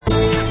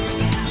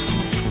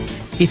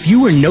If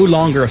you were no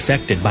longer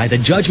affected by the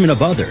judgment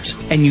of others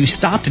and you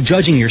stopped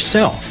judging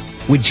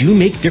yourself, would you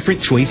make different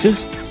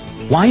choices?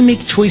 Why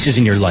make choices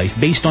in your life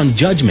based on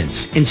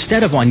judgments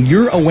instead of on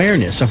your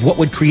awareness of what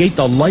would create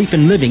the life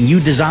and living you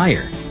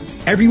desire?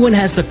 Everyone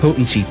has the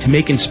potency to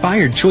make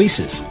inspired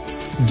choices.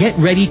 Get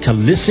ready to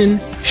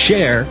listen,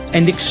 share,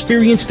 and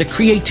experience the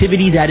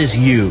creativity that is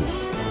you.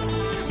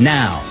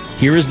 Now,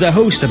 here is the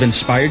host of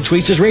Inspired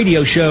Choices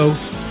Radio Show,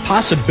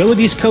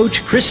 Possibilities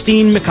Coach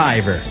Christine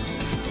McIver.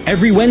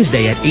 Every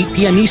Wednesday at 8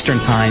 p.m. Eastern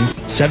Time,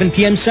 7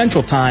 p.m.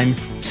 Central Time,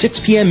 6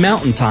 p.m.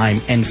 Mountain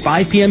Time, and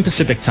 5 p.m.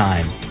 Pacific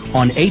Time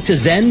on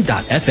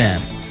A2Zen.fm.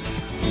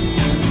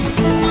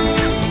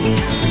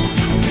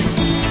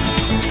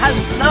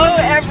 Hello,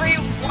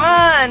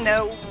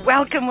 everyone.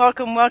 Welcome,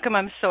 welcome, welcome.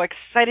 I'm so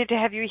excited to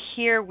have you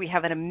here. We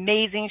have an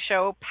amazing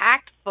show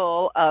packed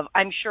full of,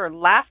 I'm sure,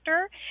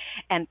 laughter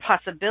and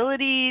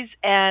possibilities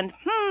and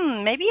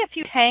maybe a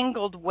few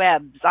tangled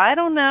webs. I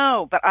don't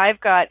know, but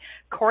I've got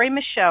Corey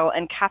Michelle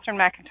and Catherine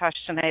McIntosh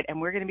tonight, and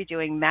we're going to be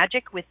doing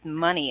Magic with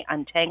Money,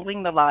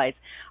 Untangling the Lies.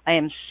 I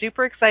am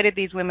super excited.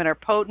 These women are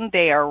potent.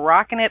 They are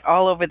rocking it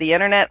all over the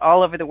internet,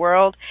 all over the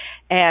world,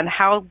 and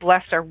how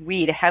blessed are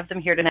we to have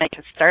them here tonight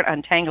to start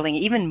untangling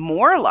even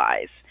more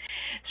lies.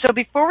 So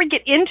before we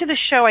get into the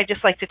show, I'd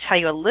just like to tell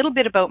you a little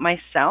bit about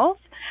myself.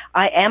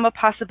 I am a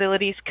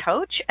possibilities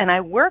coach, and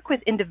I work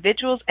with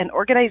individuals and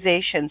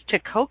organizations to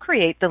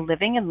co-create the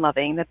living and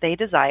loving that they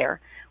desire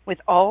with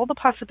all the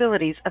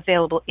possibilities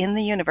available in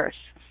the universe.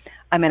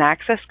 I'm an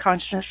Access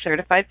Consciousness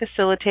certified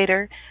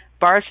facilitator,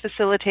 bars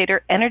facilitator,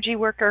 energy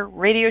worker,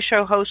 radio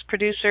show host,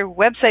 producer,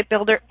 website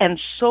builder, and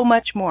so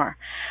much more.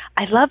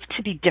 I love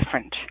to be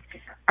different.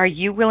 Are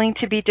you willing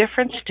to be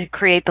different to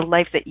create the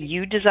life that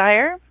you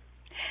desire?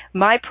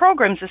 My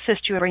programs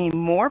assist you in bringing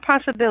more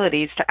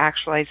possibilities to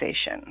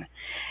actualization.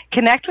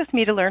 Connect with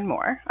me to learn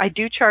more. I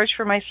do charge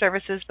for my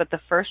services, but the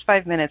first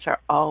 5 minutes are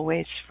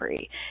always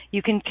free.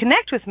 You can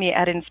connect with me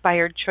at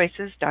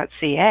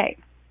inspiredchoices.ca.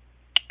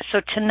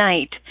 So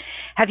tonight,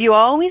 have you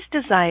always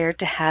desired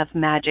to have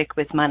magic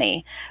with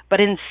money, but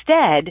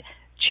instead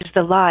choose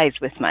the lies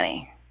with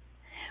money?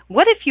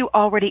 What if you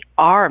already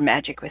are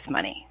magic with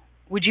money?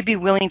 Would you be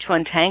willing to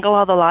untangle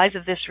all the lies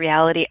of this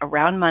reality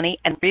around money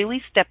and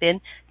really step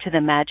in to the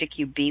magic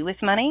you be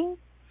with money?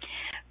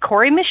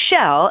 Corey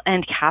Michelle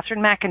and Catherine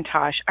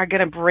McIntosh are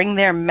going to bring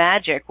their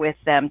magic with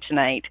them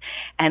tonight,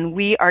 and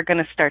we are going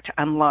to start to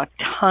unlock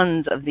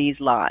tons of these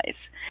lies.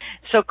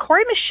 So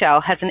Corey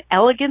Michelle has an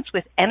elegance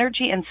with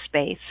energy and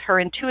space. Her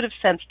intuitive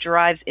sense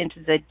drives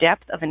into the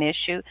depth of an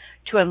issue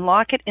to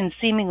unlock it in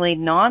seemingly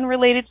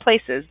non-related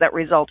places that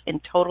result in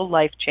total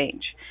life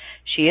change.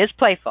 She is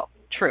playful.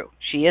 True.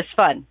 She is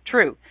fun.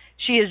 True.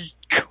 She is,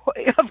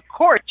 of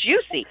course,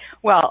 juicy.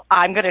 Well,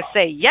 I'm going to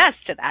say yes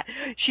to that.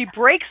 She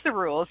breaks the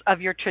rules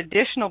of your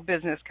traditional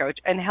business coach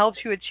and helps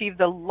you achieve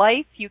the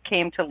life you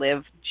came to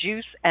live,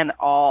 juice and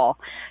all.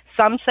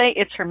 Some say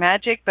it's her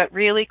magic, but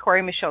really,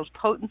 Corey Michelle's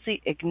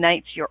potency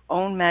ignites your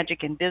own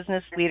magic in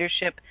business,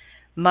 leadership,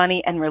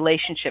 money, and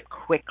relationship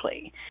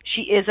quickly.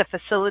 She is a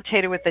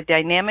facilitator with a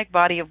dynamic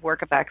body of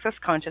work of Access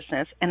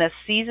Consciousness and a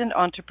seasoned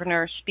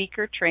entrepreneur,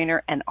 speaker,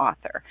 trainer, and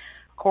author.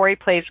 Corey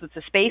plays with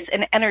the space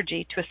and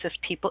energy to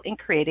assist people in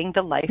creating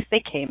the life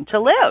they came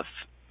to live.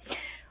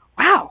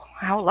 Wow,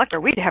 how lucky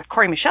are we to have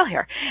Corey Michelle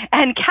here.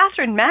 And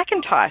Catherine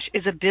McIntosh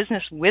is a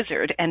business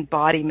wizard and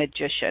body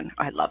magician.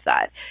 I love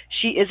that.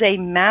 She is a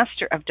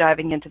master of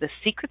diving into the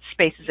secret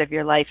spaces of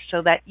your life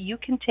so that you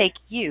can take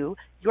you,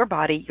 your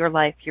body, your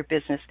life, your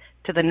business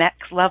to the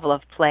next level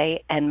of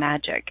play and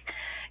magic.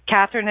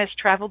 Catherine has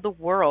traveled the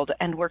world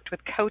and worked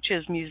with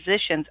coaches,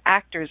 musicians,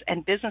 actors,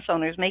 and business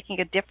owners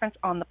making a difference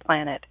on the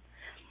planet.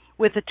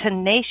 With a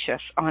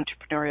tenacious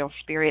entrepreneurial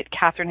spirit,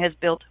 Catherine has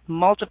built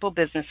multiple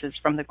businesses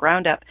from the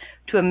ground up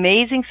to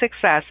amazing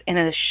success in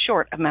a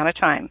short amount of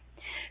time.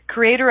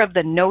 Creator of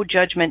the No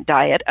Judgment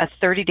Diet, a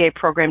 30-day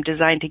program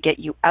designed to get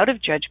you out of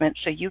judgment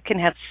so you can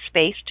have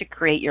space to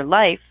create your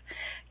life,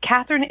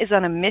 Catherine is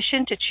on a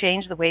mission to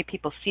change the way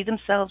people see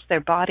themselves,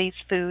 their bodies,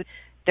 food,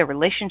 their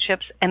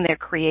relationships, and their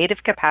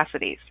creative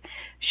capacities.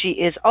 She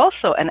is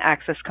also an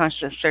Access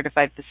Consciousness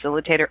certified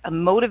facilitator, a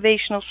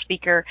motivational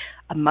speaker,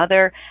 a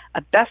mother,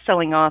 a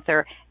best-selling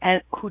author,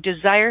 and who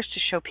desires to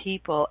show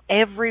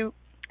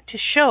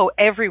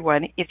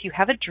everyone if you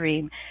have a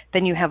dream,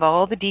 then you have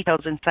all the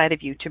details inside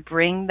of you to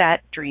bring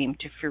that dream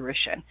to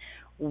fruition.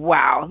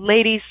 Wow.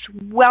 Ladies,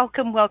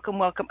 welcome, welcome,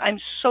 welcome. I'm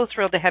so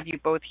thrilled to have you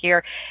both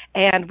here.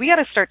 And we got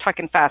to start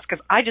talking fast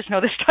because I just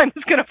know this time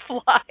is going to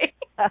fly.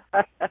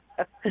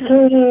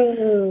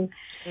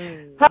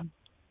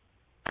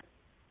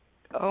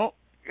 Oh,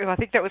 I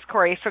think that was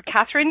Corey. So,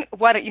 Catherine,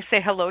 why don't you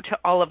say hello to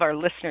all of our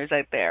listeners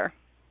out there?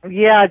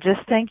 Yeah,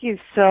 just thank you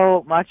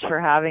so much for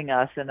having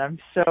us, and I'm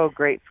so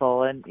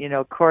grateful. And, you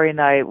know, Corey and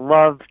I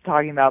love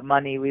talking about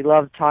money. We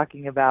love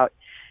talking about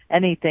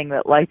anything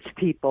that lights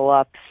people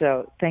up.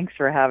 So thanks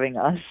for having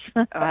us.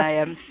 I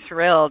am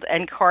thrilled.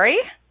 And Corey?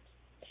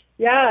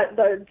 Yeah,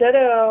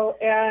 ditto.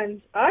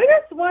 And I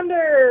just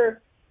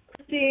wonder,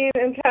 Christine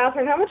and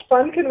Catherine, how much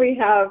fun can we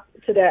have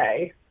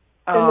today?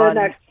 in the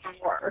next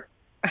hour.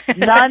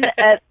 None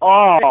at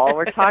all.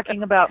 We're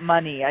talking about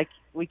money.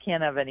 We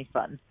can't have any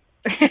fun.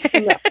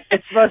 No.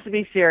 It's supposed to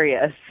be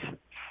serious.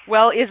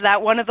 Well, is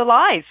that one of the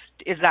lies?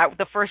 Is that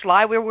the first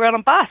lie we were going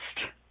to bust?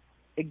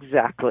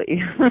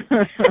 Exactly.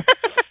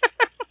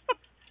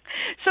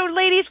 So,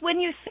 ladies, when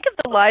you think of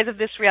the lies of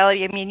this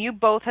reality, I mean, you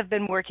both have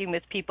been working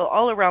with people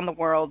all around the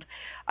world.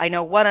 I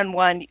know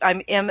one-on-one.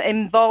 I'm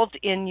involved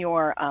in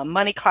your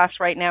money class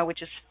right now,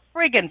 which is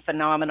friggin'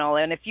 phenomenal.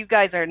 And if you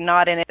guys are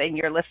not in it and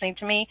you're listening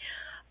to me,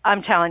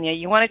 I'm telling you,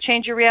 you want to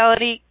change your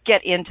reality,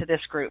 get into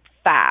this group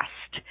fast.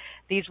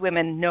 These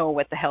women know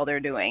what the hell they're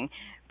doing.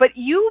 But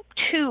you,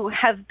 too,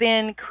 have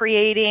been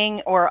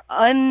creating or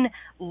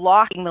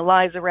unlocking the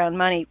lies around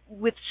money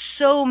with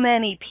so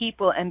many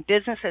people and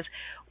businesses.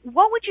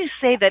 What would you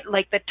say that,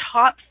 like, the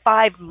top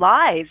 5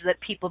 lies that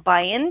people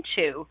buy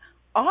into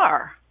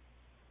are?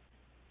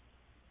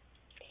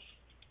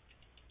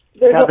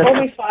 There's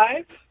only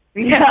 5?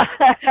 Yeah.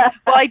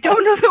 Well, I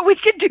don't know that we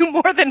could do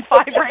more than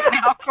 5 right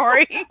now,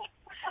 Corey.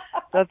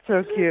 That's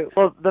so cute.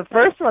 Well, the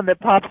first one that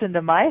pops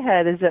into my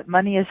head is that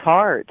money is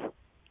hard.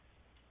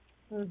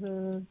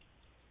 Mm-hmm.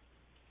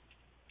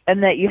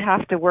 And that you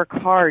have to work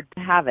hard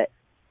to have it.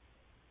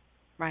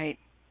 Right.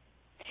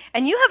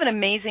 And you have an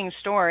amazing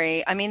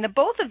story. I mean, the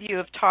both of you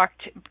have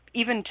talked,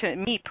 even to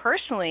me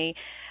personally,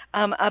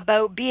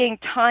 about being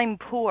time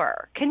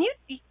poor. Can you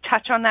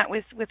touch on that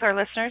with our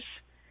listeners?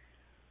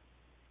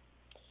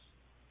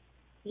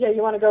 Yeah,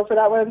 you want to go for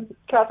that one,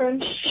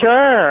 Catherine?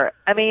 Sure.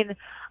 I mean,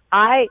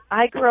 I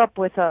grew up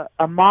with a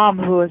mom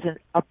who was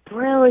a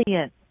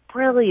brilliant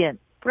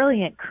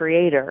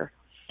creator,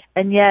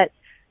 and yet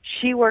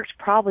she worked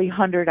probably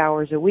 100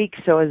 hours a week.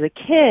 So as a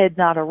kid,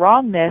 not a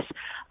wrongness,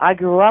 I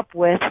grew up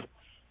with,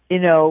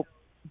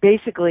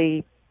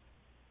 basically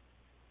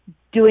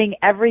doing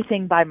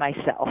everything by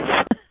myself,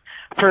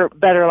 for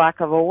better lack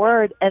of a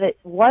word. And it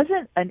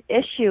wasn't an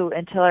issue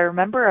until I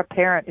remember a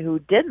parent who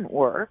didn't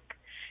work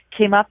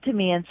came up to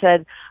me and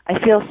said, I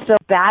feel so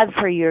bad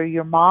for you.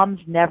 Your mom's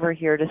never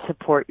here to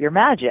support your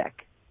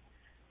magic.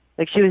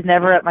 Like, she was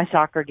never at my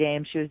soccer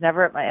game. She was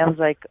never at I was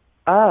like,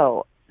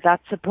 oh,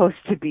 that's supposed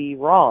to be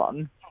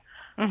wrong.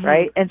 Mm-hmm.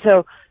 Right? And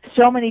so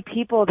many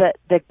people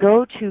that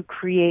go to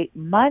create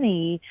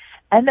money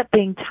end up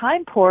being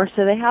time poor,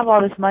 so they have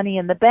all this money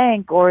in the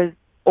bank, or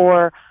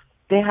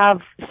they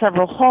have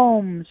several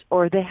homes,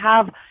 or they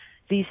have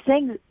these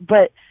things.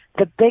 But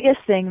the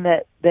biggest thing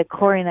that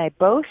Corey and I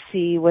both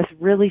see with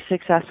really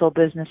successful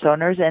business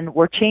owners, and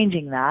we're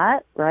changing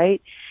that, right,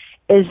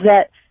 is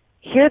that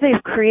here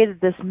they've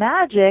created this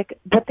magic,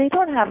 but they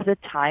don't have the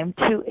time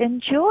to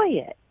enjoy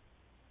it.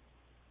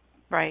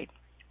 Right.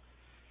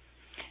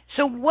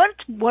 So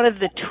what's one of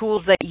the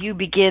tools that you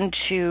begin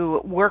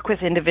to work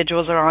with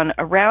individuals on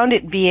around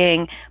it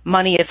being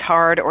money is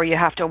hard, or you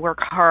have to work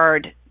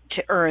hard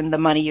to earn the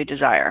money you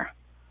desire?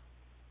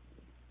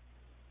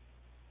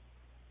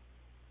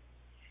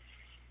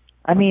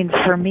 I mean,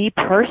 for me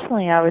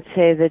personally, I would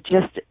say that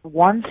just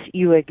once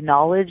you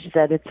acknowledge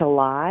that it's a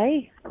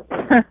lie,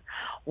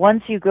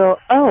 once you go,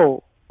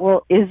 oh,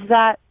 well, is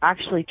that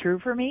actually true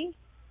for me?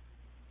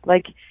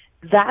 Like,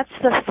 that's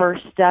the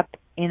first step,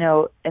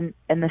 and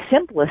the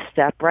simplest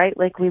step, right?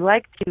 Like, we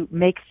like to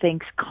make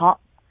things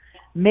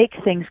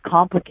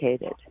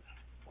complicated.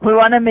 We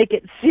want to make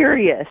it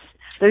serious.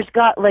 There's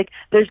got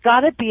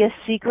to be a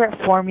secret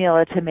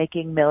formula to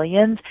making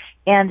millions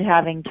and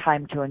having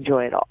time to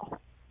enjoy it all.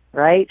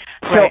 Right?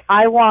 So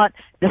I want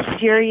the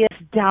serious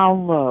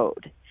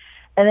download.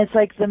 And it's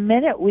like the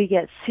minute we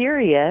get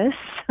serious,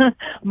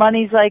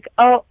 money's like,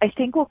 oh, I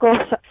think we'll go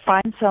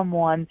find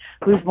someone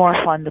who's more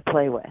fun to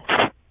play with.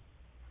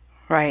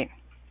 Right.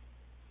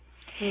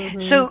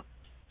 Mm-hmm. So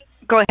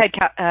go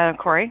ahead,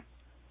 Corey.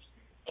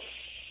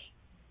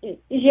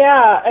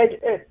 Yeah,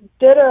 I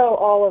ditto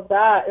all of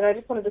that. And I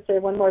just wanted to say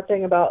one more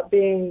thing about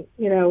being,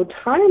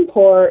 time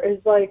poor is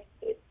like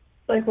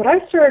what I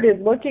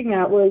started looking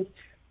at was,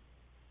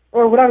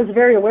 or what I was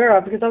very aware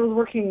of, because I was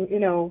working,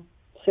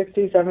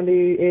 60, 70,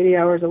 80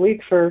 hours a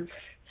week for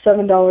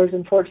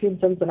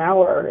 $7.14 an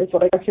hour is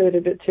what I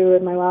calculated it to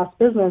in my last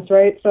business,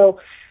 right? So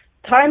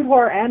time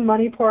poor and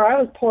money poor, I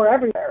was poor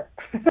everywhere.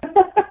 I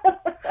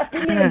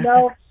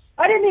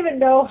didn't even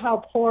know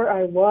how poor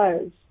I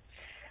was.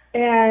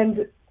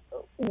 And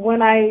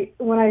when I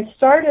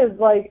started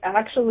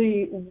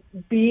actually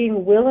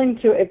being willing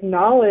to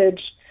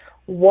acknowledge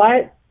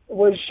what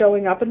was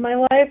showing up in my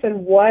life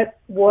and what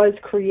was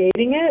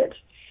creating it,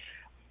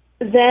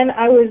 then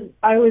I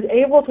was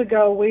able to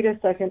go, wait a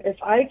second,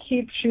 if I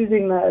keep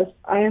choosing this,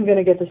 I am going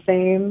to get the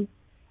same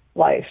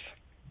life.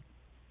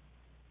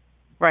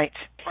 Right.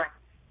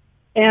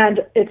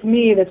 And it's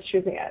me that's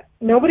choosing it.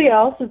 Nobody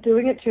else is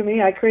doing it to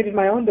me. I created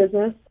my own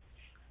business,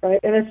 right?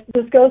 And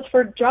this goes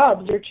for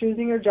jobs. You're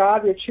choosing your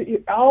job. You're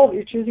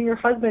choosing your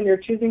husband. You're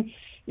choosing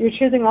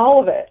all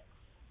of it.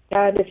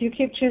 And if you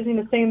keep choosing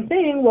the same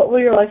thing, what will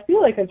your life be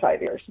like in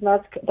 5 years? And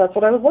that's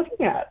what I was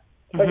looking at.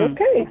 Like,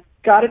 okay,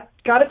 got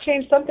to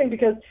change something,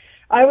 because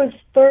I was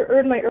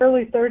in my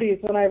early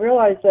 30s when I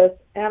realized this,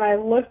 and I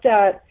looked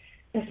at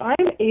if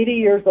I'm 80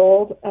 years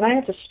old and I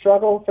have to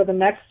struggle for the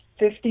next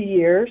 50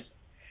 years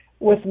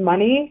with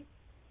money,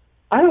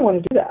 I don't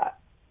want to do that.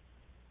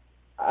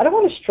 I don't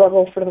want to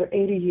struggle for another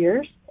 80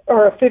 years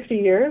or 50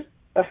 years.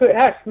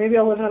 Heck, maybe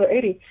I'll live another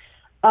 80.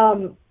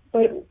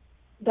 But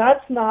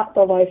that's not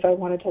the life I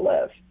wanted to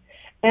live.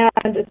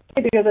 And it's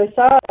funny because I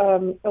saw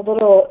a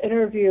little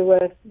interview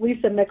with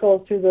Lisa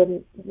Nichols, who's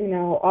an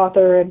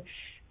author and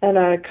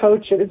a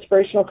coach, an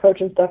inspirational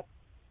coach and stuff.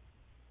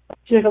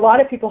 She's like, a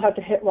lot of people have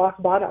to hit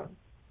rock bottom.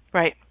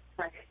 Right.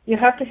 You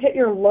have to hit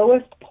your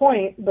lowest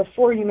point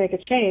before you make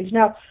a change.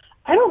 Now,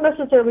 I don't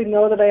necessarily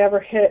know that I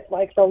ever hit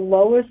like the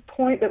lowest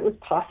point that was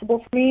possible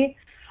for me.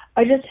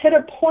 I just hit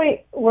a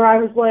point where I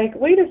was like,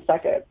 wait a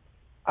second,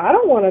 I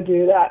don't want to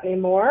do that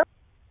anymore.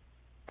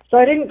 So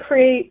I didn't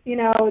create,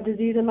 a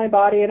disease in my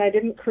body, and I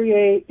didn't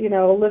create,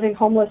 living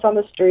homeless on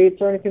the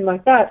streets or anything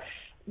like that.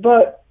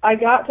 But I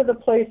got to the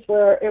place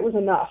where it was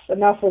enough.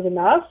 Enough was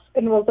enough.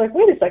 And I was like,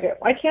 wait a second,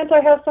 why can't I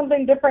have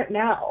something different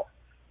now?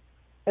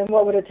 And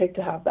what would it take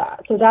to have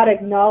that? So that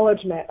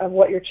acknowledgement of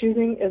what you're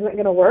choosing isn't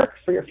going to work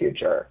for your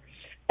future.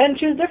 And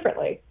choose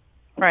differently.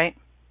 Right.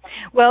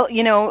 Well, as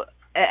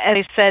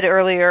I said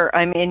earlier,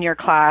 I'm in your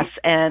class,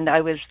 and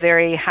I was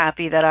very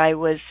happy that I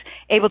was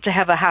able to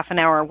have a half an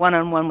hour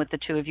one-on-one with the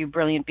two of you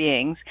brilliant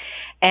beings.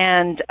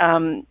 And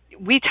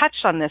we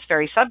touched on this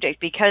very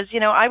subject because,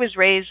 I was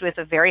raised with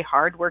a very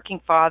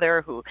hard-working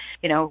father who,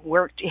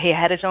 he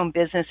had his own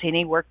business and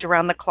he worked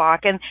around the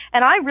clock. And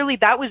I really,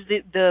 that was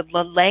the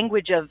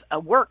language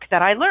of work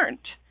that I learned.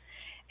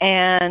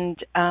 And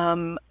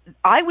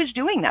I was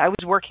doing that. I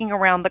was working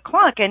around the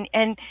clock.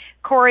 And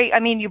Corey,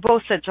 you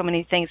both said so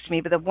many things to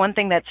me, but the one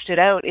thing that stood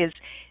out is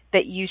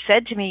that you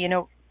said to me,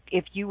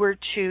 if you were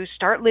to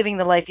start living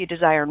the life you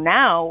desire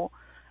now,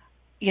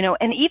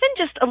 and even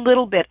just a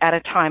little bit at a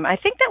time. I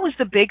think that was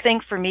the big thing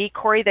for me,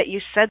 Corey, that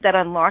you said that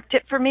unlocked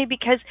it for me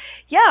because,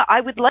 yeah,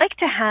 I would like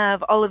to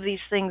have all of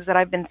these things that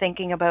I've been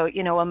thinking about,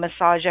 a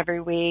massage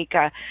every week,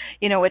 a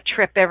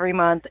trip every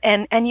month.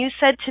 And you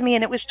said to me,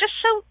 and it was just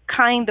so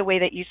kind the way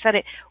that you said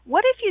it,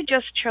 what if you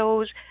just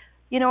chose,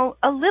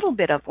 a little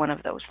bit of one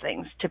of those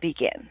things to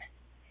begin?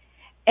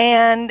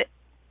 And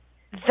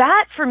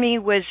that for me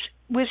was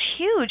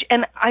huge.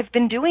 And I've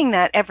been doing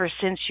that ever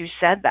since you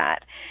said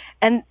that.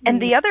 And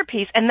the other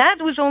piece, and that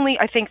was only,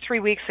 I think, 3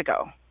 weeks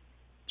ago.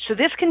 So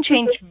this can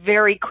change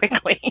very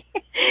quickly.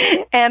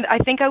 And I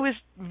think I was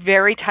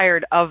very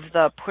tired of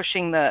the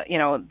pushing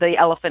the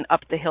elephant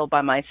up the hill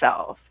by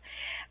myself.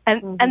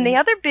 And the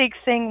other big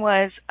thing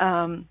was,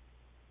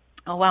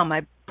 oh wow,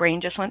 my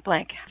brain just went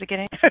blank. How's it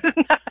getting?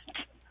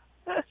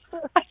 I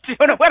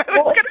don't know what I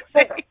was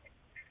going to say.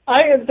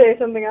 I could say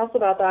something else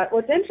about that.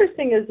 What's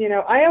interesting is,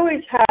 I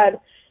always had,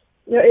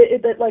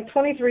 at like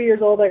 23 years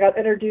old, I got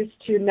introduced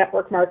to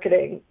network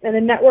marketing. And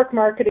in network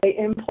marketing, they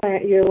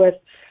implant you with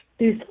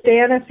these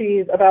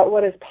fantasies about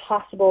what is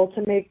possible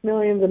to make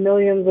millions and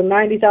millions and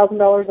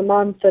 $90,000 a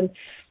month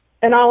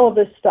and all of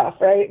this stuff,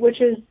 right?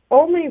 Which is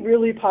only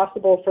really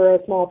possible for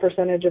a small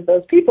percentage of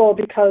those people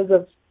because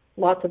of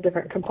lots of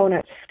different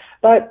components.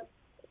 But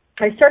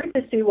I started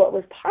to see what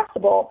was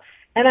possible.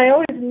 And I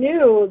always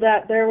knew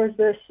that there was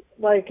this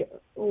like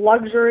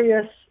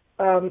luxurious,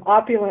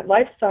 opulent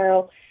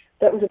lifestyle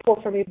that was a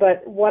pull for me,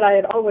 but what I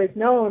had always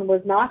known was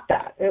not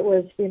that. It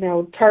was,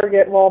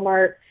 Target,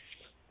 Walmart,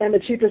 and the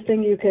cheapest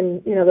thing you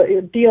can,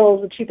 the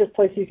deals, the cheapest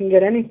place you can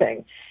get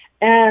anything.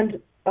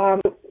 And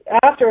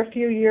after a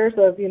few years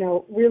of,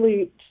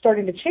 really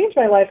starting to change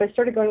my life, I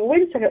started going, well,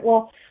 wait a second,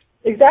 well,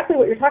 exactly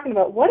what you're talking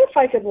about. What if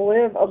I could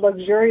live a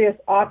luxurious,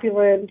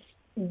 opulent,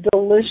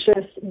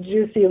 delicious,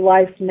 juicy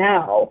life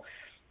now?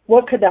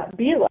 What could that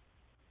be like?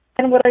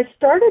 And what I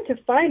started to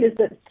find is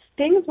that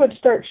things would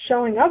start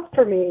showing up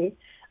for me,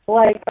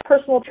 like a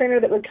personal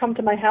trainer that would come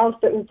to my house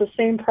that was the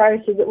same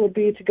price as it would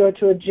be to go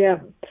to a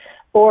gym,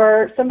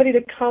 or somebody to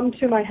come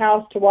to my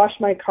house to wash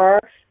my car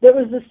that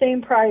was the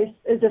same price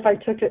as if I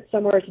took it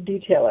somewhere to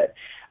detail it.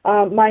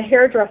 My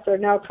hairdresser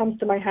now comes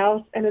to my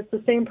house, and it's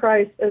the same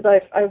price as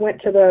I went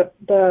to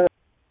the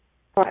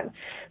one.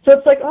 So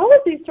it's like all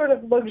of these sort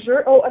of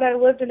luxury. Oh, and I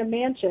lived in a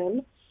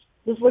mansion,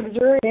 this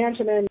luxurious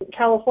mansion in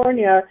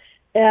California,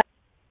 and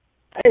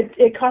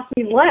it cost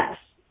me less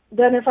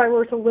than if I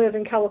were to live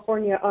in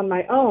California on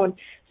my own.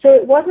 So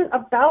it wasn't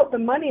about the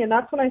money, and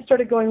that's when I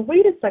started going,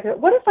 wait a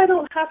second, what if I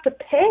don't have to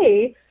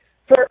pay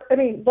for,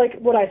 like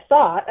what I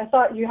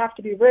thought you have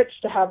to be rich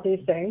to have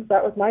these things.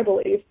 That was my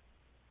belief.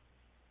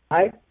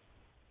 So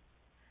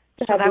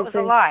that was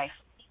a lie.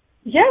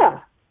 Yeah,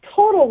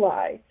 total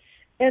lie.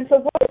 And so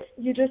what if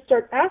you just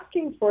start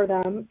asking for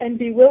them and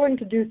be willing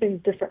to do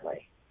things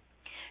differently?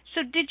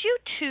 So did you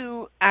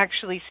two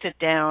actually sit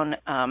down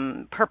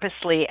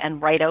purposely and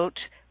write out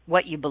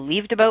what you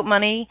believed about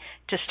money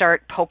to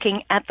start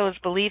poking at those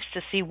beliefs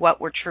to see what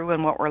were true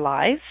and what were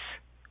lies?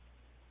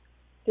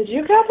 Did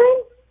you,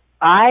 Catherine?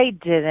 I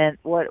didn't.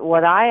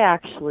 What I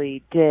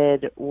actually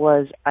did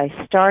was I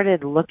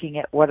started looking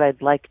at what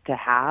I'd like to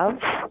have,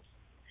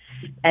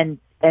 and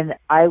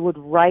I would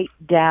write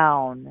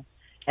down,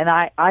 and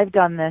I've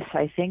done this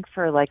I think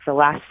for like the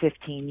last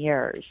 15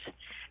 years,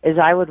 is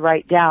I would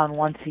write down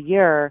once a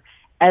year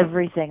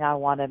everything I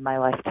wanted my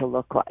life to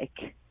look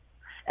like.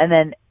 And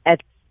then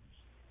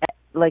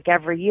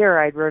every year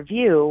I'd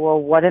review,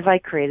 well, what have I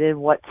created?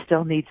 What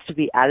still needs to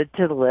be added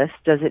to the list?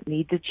 Does it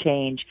need to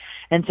change?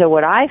 And so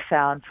what I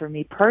found for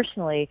me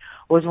personally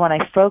was when I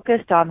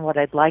focused on what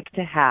I'd like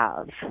to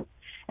have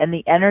and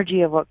the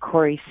energy of what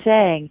Corey's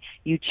saying,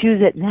 you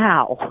choose it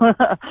now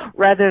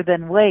rather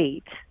than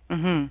wait,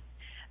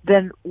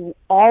 then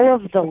all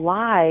of the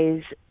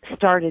lies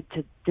started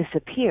to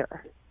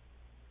disappear.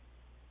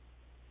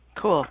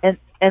 Cool.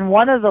 And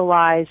one of the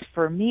lies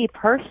for me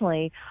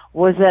personally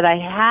was that I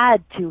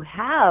had to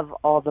have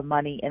all the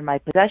money in my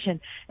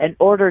possession in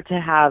order to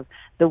have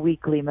the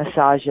weekly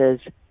massages,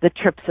 the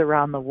trips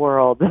around the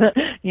world,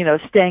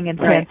 staying in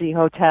fancy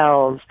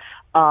hotels,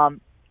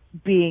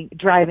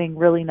 driving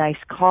really nice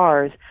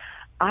cars.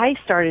 I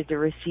started to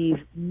receive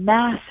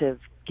massive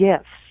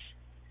gifts.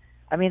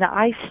 I mean,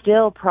 I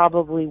still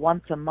probably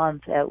once a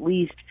month at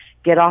least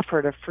get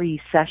offered a free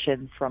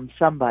session from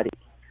somebody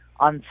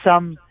on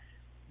some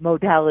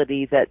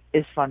modality that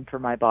is fun for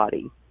my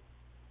body.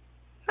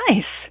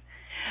 Nice.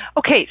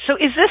 Okay, so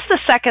is this the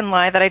second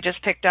lie that I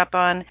just picked up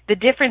on? The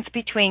difference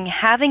between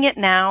having it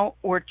now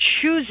or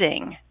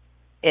choosing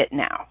it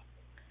now.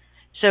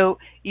 So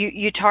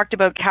you talked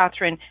about,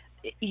 Catherine,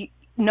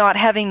 not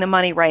having the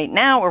money right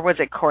now, or was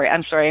it Corey?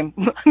 I'm sorry, I'm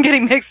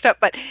getting mixed up,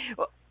 but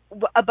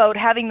about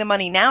having the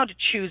money now to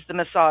choose the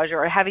massage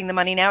or having the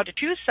money now to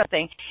choose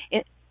something.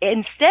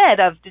 Instead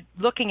of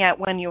looking at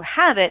when you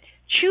have it,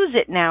 choose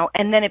it now,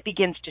 and then it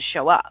begins to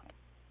show up.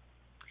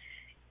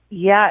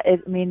 Yeah,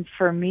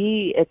 for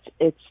me,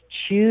 it's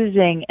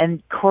choosing,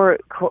 and Corey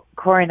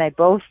and I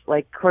both,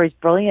 Corey's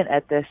brilliant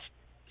at this,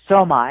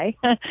 so am I.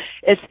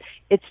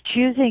 It's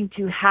choosing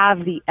to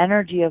have the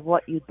energy of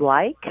what you'd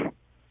like.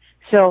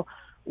 So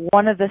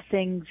one of the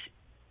things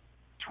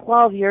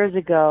 12 years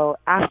ago,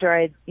 after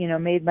I'd,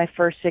 made my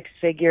first 6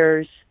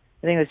 figures,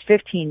 I think it was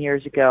 15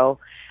 years ago,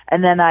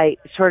 and then I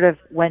sort of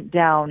went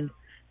down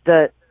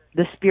the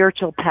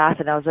spiritual path,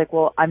 and I was like,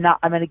 well, I'm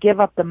going to give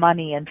up the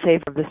money in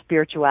favor of the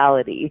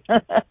spirituality.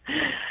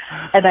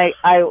 And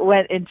I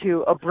went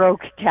into a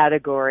broke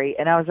category,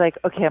 and I was like,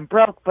 okay, I'm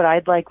broke, but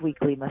I'd like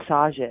weekly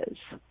massages.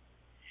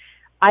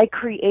 I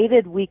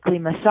created weekly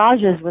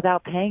massages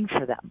without paying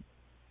for them.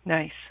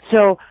 Nice.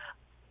 So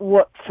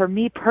what for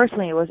me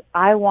personally, it was,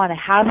 I want to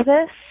have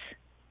this.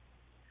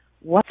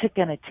 What's it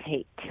going to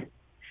take?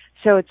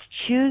 So it's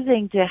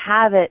choosing to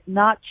have it,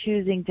 not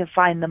choosing to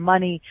find the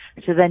money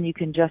so then you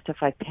can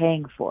justify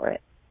paying for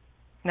it.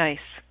 Nice.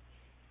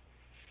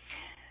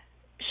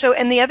 So,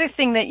 and the other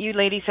thing that you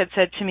ladies had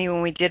said to me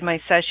when we did my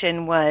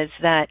session was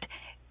that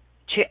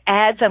to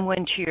add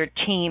someone to your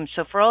team,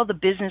 so for all the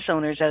business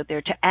owners out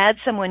there, to add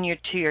someone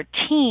to your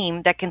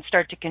team that can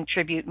start to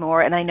contribute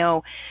more, and I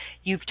know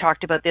you've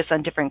talked about this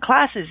on different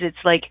classes,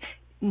 it's like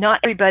not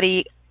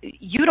everybody,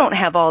 you don't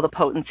have all the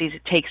potencies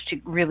it takes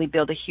to really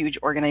build a huge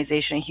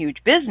organization, a huge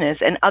business,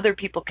 and other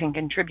people can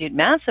contribute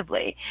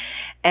massively.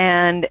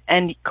 And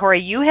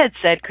Corey, you had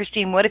said,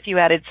 Christine, what if you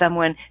added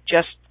someone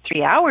just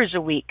 3 hours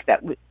a week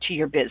to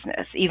your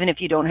business, even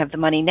if you don't have the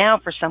money now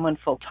for someone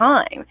full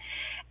time?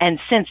 And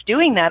since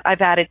doing that,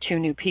 I've added 2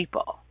 new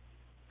people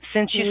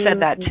since you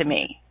said that to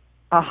me.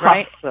 Awesome.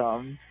 Right?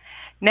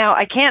 Now,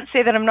 I can't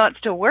say that I'm not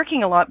still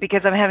working a lot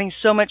because I'm having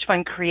so much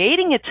fun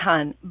creating a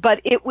ton,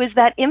 but it was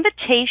that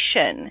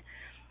invitation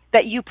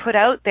that you put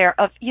out there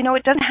of,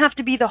 it doesn't have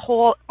to be the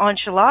whole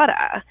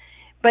enchilada,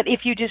 but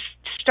if you just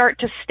start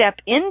to step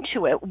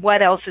into it,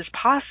 what else is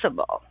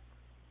possible?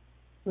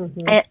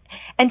 Mm-hmm.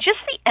 And just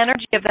the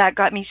energy of that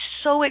got me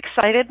so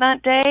excited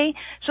that day.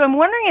 So I'm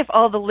wondering if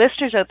all the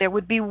listeners out there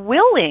would be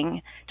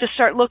willing to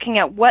start looking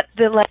at what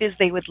the life is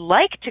they would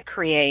like to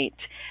create,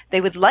 they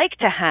would like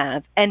to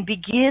have, and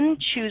begin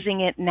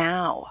choosing it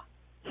now.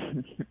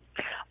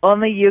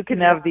 Only you can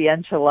have the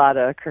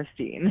enchilada,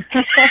 Christine.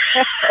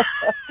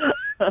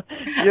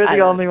 You're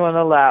the only one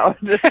allowed.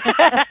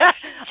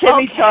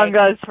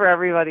 Chimichangas for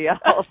everybody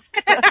else.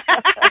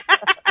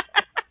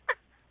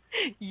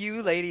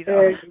 You ladies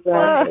are.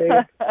 Exactly.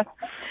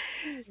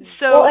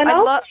 So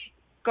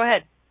go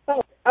ahead.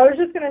 Oh, I was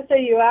just going to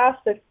say, you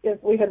asked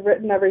if we had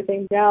written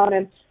everything down,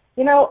 and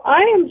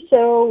I am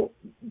so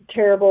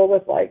terrible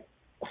with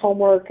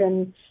homework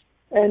and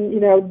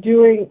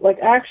doing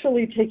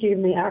actually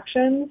taking the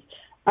actions.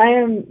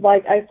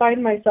 I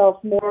find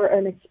myself more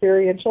an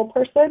experiential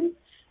person.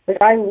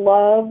 I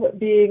love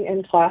being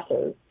in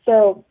classes.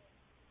 So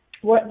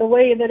the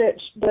way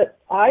that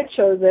I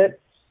chose it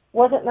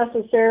wasn't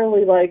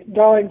necessarily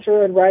going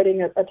through and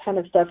writing a ton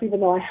of stuff, even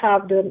though I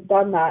have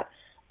done that.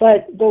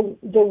 But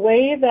the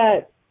way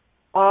that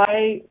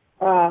I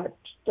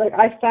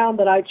found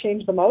that I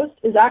changed the most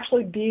is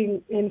actually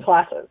being in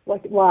classes,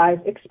 live,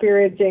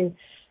 experiencing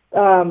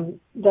the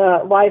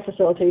live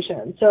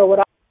facilitation. So what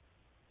I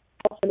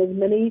in as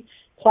many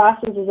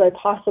classes as I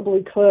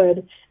possibly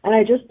could, and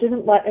I just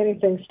didn't let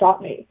anything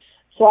stop me.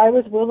 So I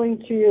was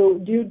willing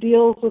to do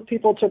deals with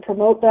people to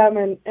promote them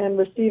and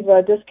receive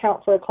a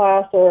discount for a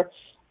class or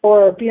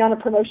be on a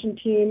promotion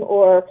team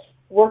or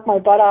work my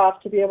butt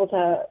off to be able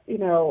to,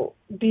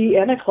 be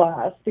in a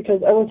class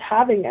because I was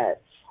having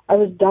it. I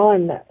was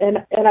done.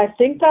 And I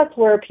think that's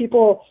where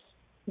people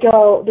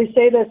go, they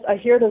say this, I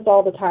hear this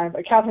all the time.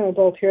 Catherine and I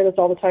both hear this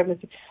all the time. They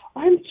say,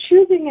 I'm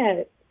choosing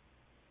it.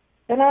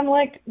 And I'm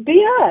like,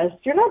 BS,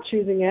 you're not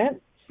choosing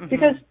it. Mm-hmm.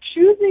 Because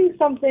choosing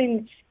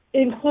something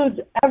includes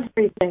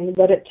everything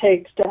that it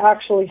takes to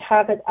actually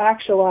have it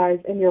actualize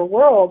in your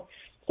world.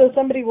 So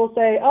somebody will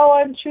say, oh,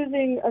 I'm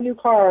choosing a new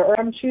car, or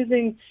I'm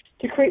choosing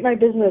to create my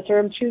business, or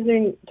I'm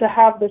choosing to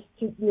have this,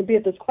 to be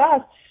at this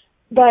class.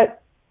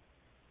 But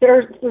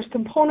there's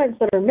components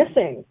that are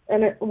missing.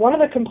 And one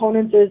of the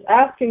components is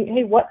asking,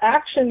 hey, what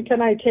action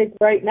can I take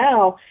right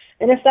now?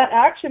 And if that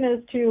action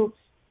is to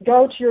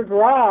go to your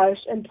garage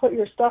and put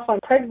your stuff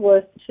on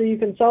Craigslist so you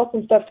can sell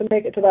some stuff to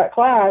make it to that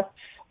class,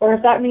 or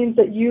if that means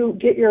that you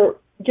get your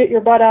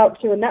butt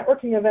out to a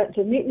networking event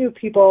to meet new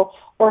people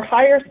or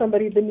hire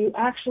somebody, then you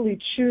actually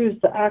choose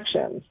the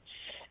actions.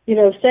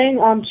 Saying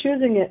I'm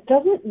choosing it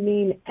doesn't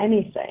mean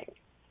anything.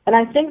 And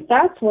I think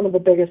that's one of the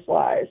biggest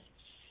lies,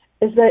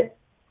 is that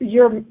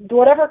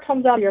whatever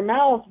comes out of your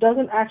mouth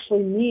doesn't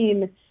actually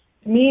mean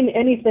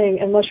anything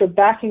unless you're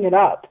backing it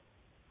up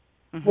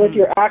with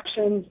your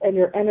actions and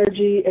your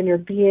energy and your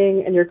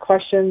being and your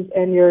questions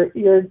and your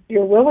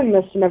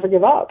willingness to never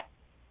give up.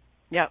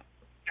 Yep.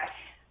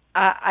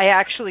 I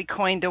actually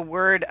coined a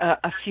word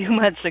a few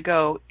months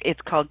ago.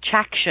 It's called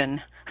chaction.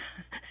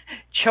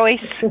 Choice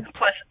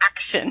plus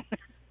action.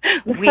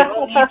 We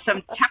all need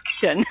some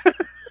chaction.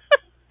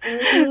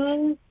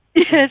 Mm-hmm.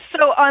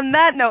 So on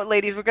that note,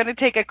 ladies, we're going to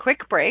take a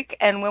quick break,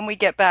 and when we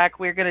get back,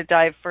 we're going to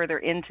dive further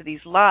into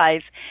these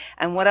lies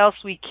and what else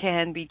we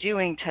can be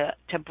doing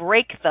to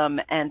break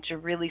them and to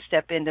really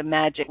step into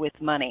magic with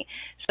money.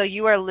 So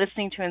you are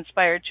listening to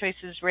Inspired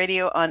Choices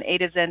Radio on A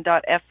to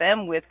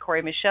Zen.fm with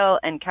Corey Michelle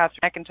and Catherine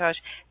McIntosh,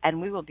 and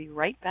we will be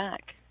right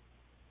back.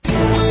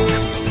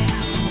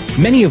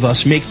 Many of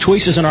us make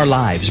choices in our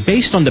lives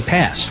based on the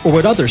past or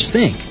what others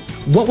think.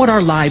 What would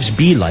our lives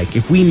be like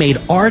if we made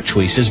our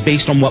choices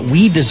based on what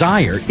we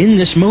desire in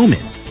this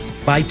moment?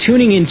 By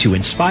tuning into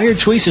Inspired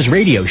Choices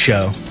Radio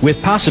Show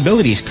with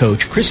Possibilities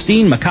Coach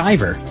Christine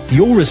McIver,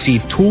 you'll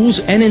receive tools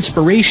and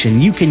inspiration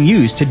you can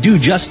use to do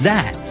just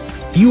that.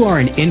 You are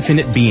an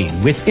infinite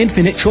being with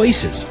infinite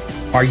choices.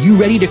 Are you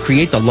ready to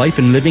create the life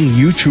and living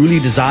you truly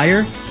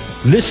desire?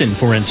 Listen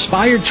for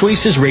Inspired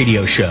Choices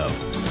Radio Show.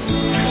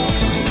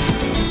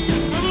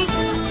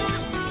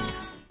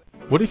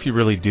 What if you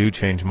really do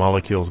change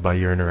molecules by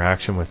your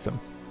interaction with them?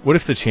 What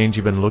if the change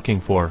you've been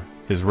looking for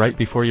is right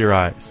before your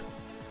eyes?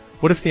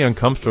 What if the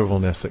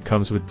uncomfortableness that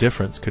comes with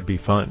difference could be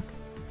fun?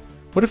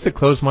 What if the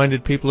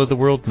closed-minded people of the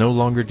world no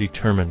longer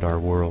determined our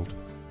world?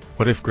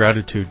 What if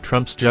gratitude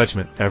trumps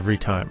judgment every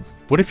time?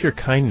 What if your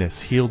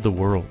kindness healed the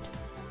world?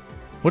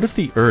 What if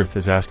the earth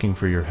is asking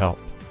for your help?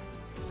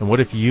 And what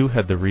if you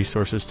had the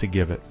resources to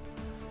give it?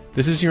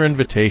 This is your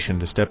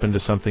invitation to step into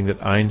something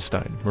that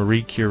Einstein,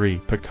 Marie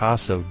Curie,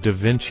 Picasso, Da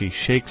Vinci,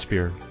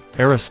 Shakespeare,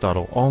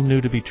 Aristotle all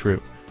knew to be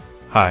true.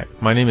 Hi,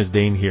 my name is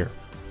Dane here.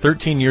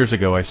 13 years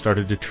ago, I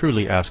started to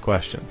truly ask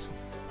questions.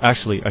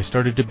 Actually, I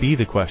started to be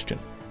the question,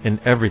 and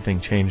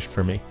everything changed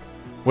for me.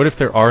 What if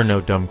there are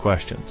no dumb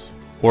questions,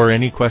 or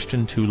any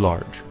question too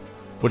large?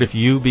 What if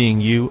you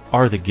being you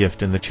are the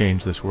gift and the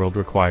change this world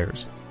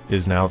requires?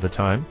 Is now the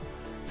time?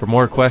 For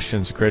more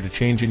questions to create a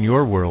change in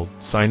your world,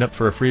 sign up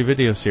for a free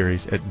video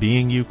series at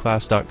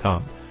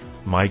beingyouclass.com.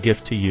 My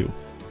gift to you,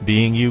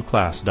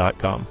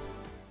 beingyouclass.com.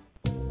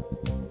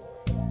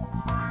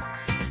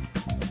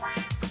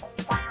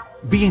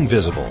 Being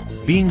visible,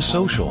 being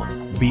social,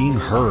 being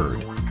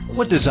heard.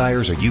 What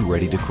desires are you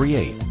ready to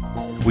create?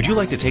 Would you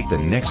like to take the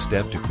next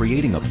step to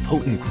creating a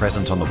potent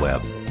presence on the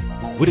web?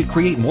 Would it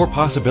create more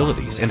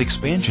possibilities and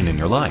expansion in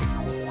your life?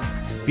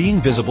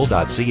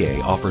 BeingVisible.ca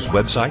offers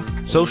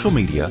website, social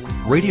media,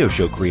 radio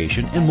show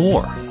creation, and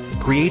more.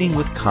 Creating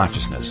with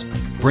consciousness,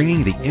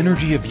 bringing the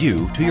energy of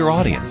you to your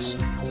audience.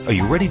 Are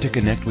you ready to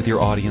connect with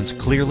your audience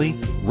clearly,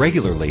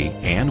 regularly,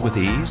 and with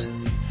ease?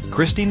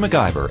 Christine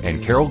McIver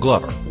and Carol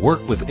Glover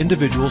work with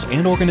individuals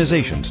and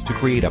organizations to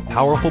create a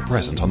powerful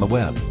presence on the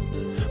web.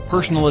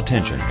 Personal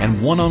attention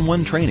and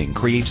one-on-one training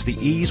creates the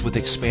ease with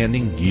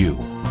expanding you.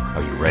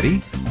 Are you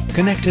ready?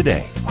 Connect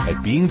today at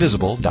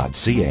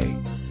BeingVisible.ca.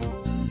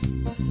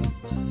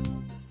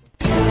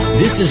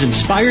 This is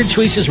Inspired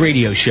Choices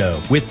Radio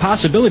Show with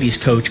Possibilities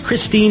Coach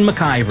Christine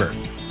McIver.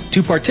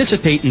 To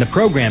participate in the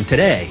program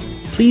today,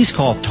 please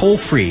call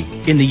toll-free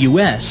in the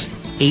U.S.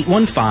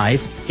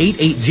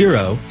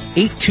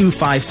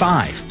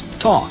 815-880-8255,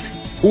 TALK,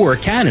 or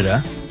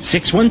Canada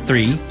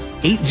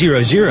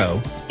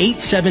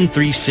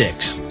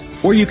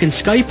 613-800-8736. Or you can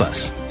Skype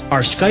us.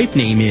 Our Skype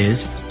name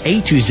is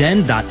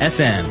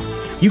a2zen.fm.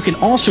 You can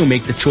also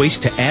make the choice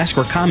to ask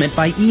or comment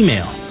by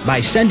email by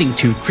sending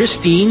to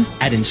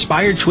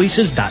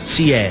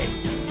Christine@inspiredchoices.ca.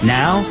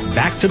 Now,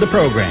 back to the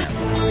program.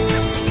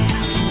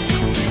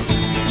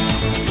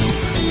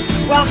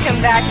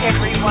 Welcome back,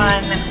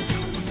 everyone.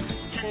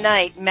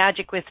 tonight,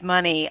 Magic with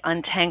Money,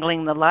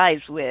 Untangling the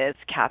Lies with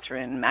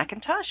Catherine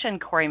McIntosh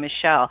and Corey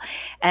Michelle.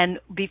 And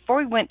before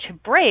we went to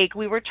break,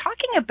 we were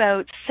talking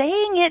about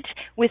saying it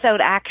without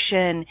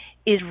action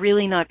is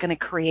really not going to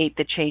create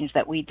the change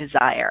that we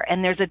desire.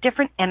 And there's a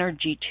different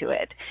energy to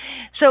it.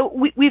 So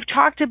we've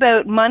talked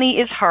about money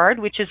is hard,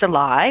 which is a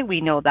lie. We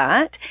know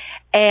that.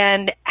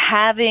 And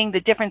having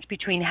the difference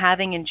between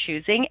having and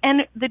choosing,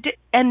 and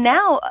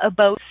now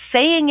about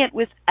saying it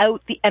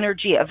without the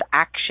energy of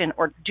action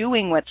or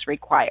doing what's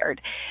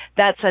required.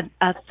 That's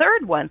a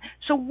third one.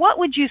 So what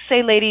would you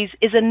say, ladies,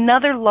 is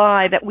another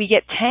lie that we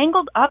get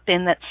tangled up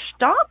in that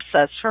stops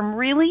us from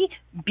really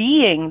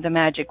being the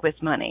magic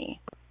with money?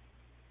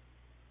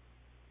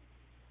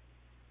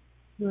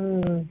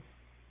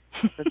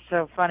 It's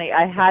so funny.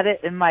 I had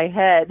it in my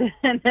head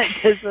and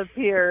it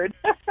disappeared.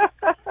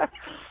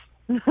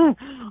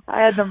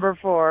 I had number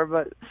 4,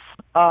 but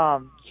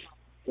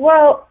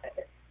well,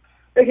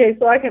 okay,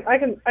 so I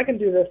can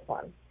do this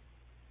one.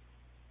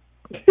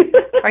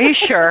 Are you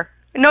sure?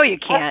 No, you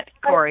can't,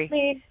 Corey. I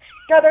mean,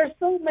 God, there's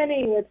so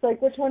many. It's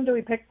like, which one do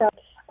we pick up?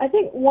 I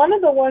think one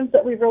of the ones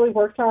that we've really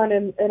worked on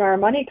in our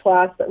money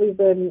class that we've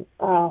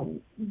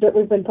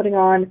been putting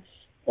on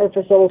or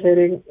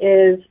facilitating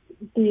is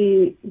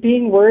the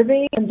being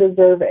worthy and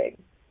deserving.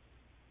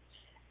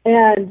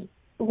 And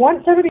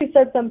once somebody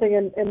said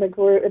something in the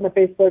group, in the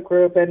Facebook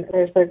group, and they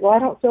was like, well, I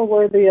don't feel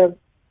worthy of,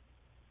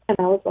 and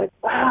I was like,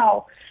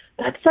 wow,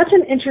 that's such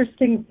an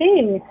interesting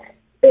thing,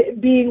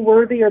 being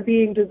worthy or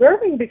being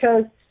deserving,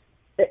 because,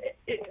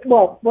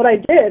 well, what I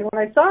did,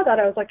 when I saw that,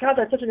 I was like, God,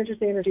 that's such an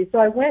interesting energy. So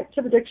I went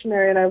to the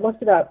dictionary and I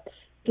looked it up.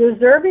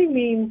 Deserving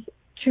means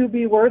to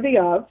be worthy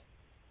of.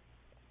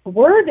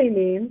 Worthy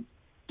means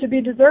to be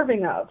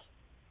deserving of.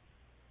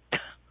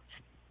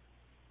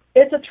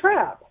 It's a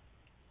trap.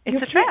 It's you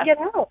a trap. Can't get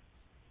out.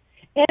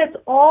 And it's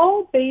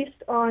all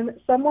based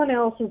on someone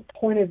else's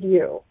point of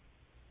view,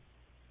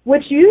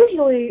 which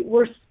usually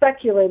we're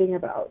speculating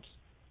about.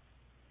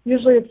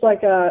 Usually it's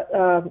like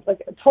a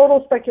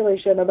total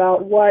speculation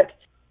about what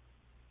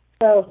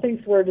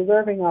thinks we're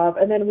deserving of,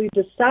 and then we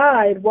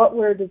decide what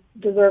we're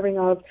deserving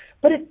of.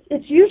 But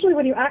it's usually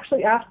when you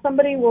actually ask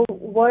somebody, well,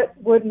 what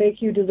would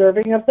make you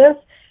deserving of this?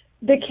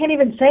 They can't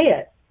even say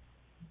it.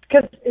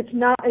 Because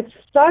it's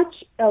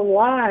such a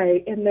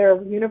lie in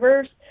their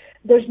universe.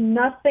 There's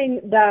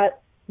nothing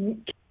that you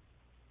can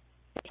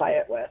identify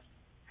it with.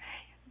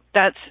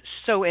 That's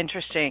so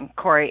interesting,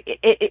 Corey.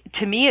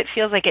 To me, it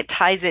feels like it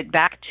ties it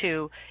back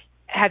to,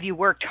 have you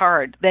worked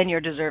hard? Then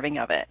you're deserving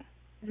of it.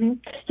 Mm-hmm.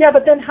 Yeah,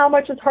 but then how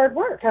much is hard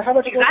work? How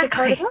much work is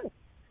hard work?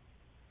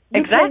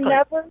 You can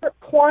never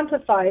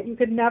quantify it. You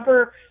could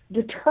never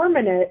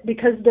determine it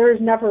because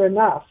there's never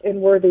enough in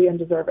worthy and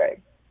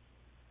deserving.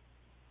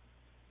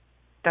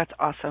 That's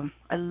awesome.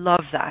 I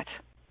love that.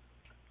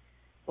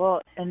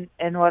 Well, and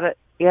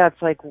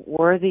it's like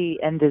worthy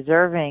and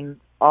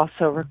deserving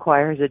also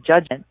requires a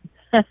judgment,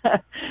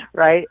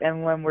 right?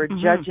 And when we're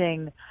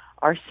judging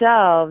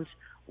ourselves,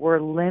 we're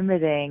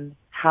limiting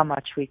how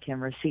much we can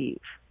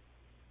receive.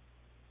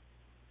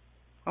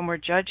 When we're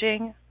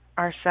judging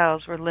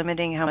ourselves, we're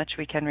limiting how much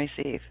we can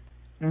receive.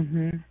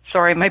 Mm-hmm.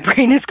 Sorry, my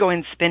brain is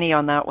going spinny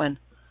on that one.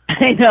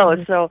 I know.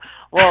 So,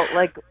 well,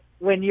 like,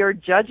 when you're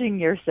judging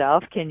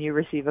yourself, can you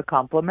receive a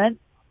compliment,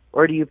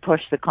 or do you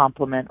push the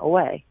compliment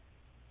away?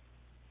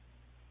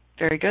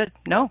 Very good.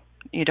 No,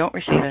 you don't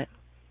receive it.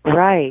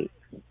 Right.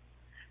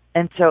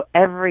 And so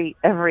every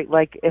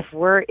like, if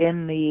we're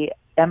in the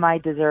am I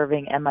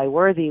deserving, am I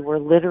worthy, we're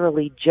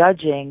literally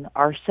judging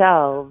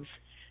ourselves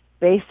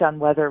based on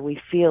whether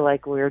we feel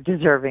like we're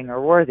deserving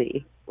or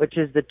worthy, which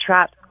is the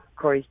trap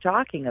Corey's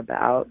talking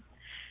about.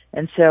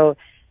 And so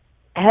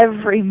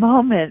every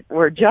moment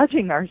we're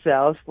judging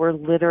ourselves, we're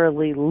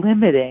literally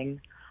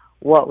limiting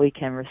what we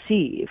can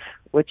receive,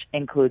 which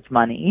includes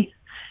money,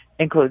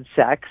 includes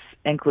sex,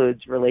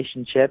 includes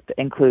relationship,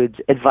 includes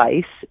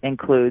advice,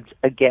 includes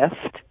a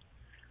gift.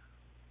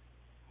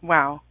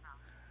 Wow.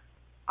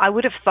 I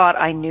would have thought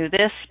I knew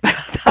this, but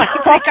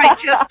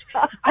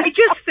I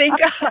just think,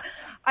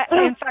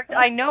 in fact,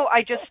 I know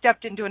I just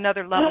stepped into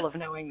another level of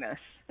knowing this.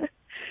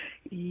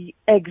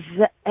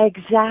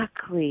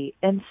 Exactly.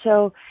 And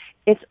so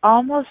it's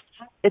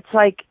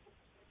like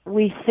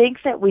we think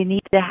that we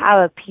need to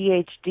have a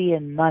PhD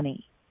in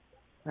money,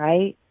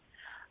 right?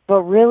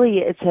 But really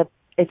it's a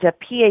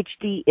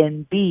PhD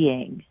in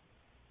being.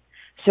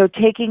 So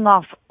taking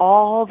off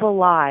all the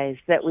lies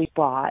that we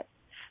bought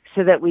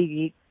so that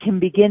we can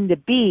begin to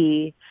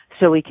be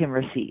so we can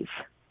receive,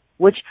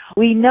 which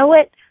we know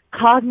it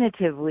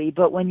cognitively,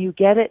 but when you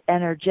get it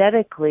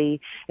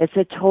energetically, it's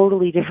a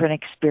totally different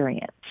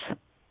experience.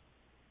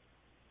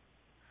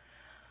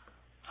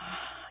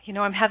 You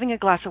know, I'm having a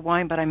glass of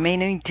wine, but I may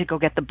need to go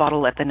get the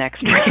bottle at the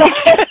next break.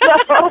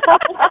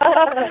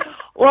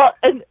 Well,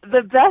 and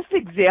the best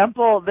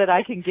example that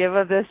I can give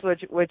of this,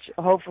 which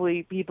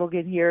hopefully people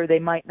can hear, they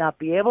might not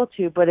be able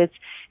to, but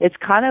it's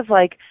kind of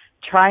like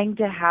trying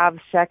to have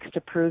sex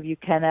to prove you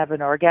can have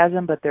an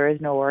orgasm, but there is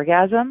no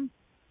orgasm,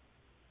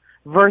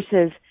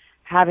 versus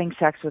having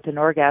sex with an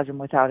orgasm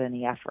without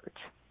any effort.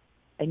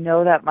 I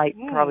know that might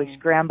probably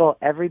scramble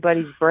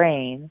everybody's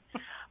brain,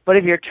 but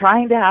if you're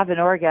trying to have an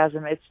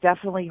orgasm, it's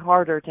definitely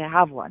harder to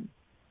have one.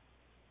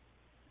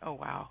 Oh,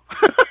 wow.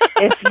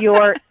 If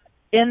you're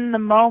in the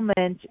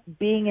moment,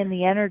 being in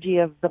the energy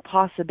of the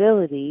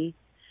possibility,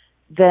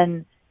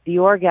 then the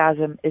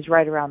orgasm is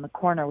right around the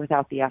corner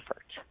without the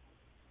effort.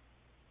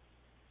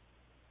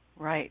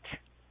 Right.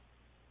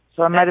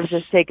 So I might have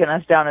just taken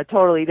us down a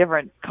totally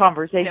different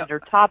conversation or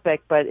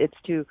topic, but it's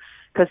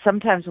because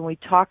sometimes when we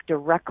talk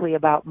directly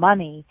about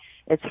money,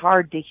 it's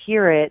hard to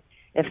hear it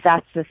if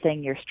that's the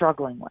thing you're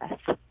struggling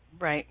with.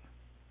 Right.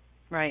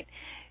 Right.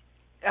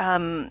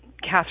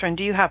 Catherine,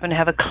 do you happen to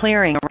have a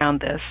clearing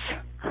around this?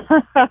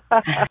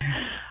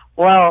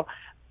 Well,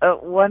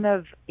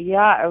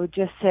 I would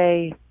just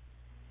say,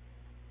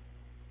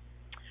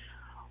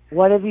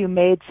 what have you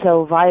made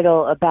so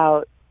vital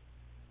about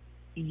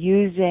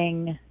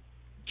using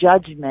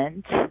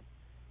judgment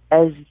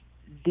as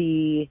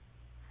the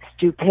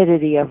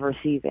stupidity of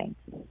receiving?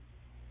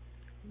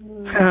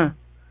 Huh.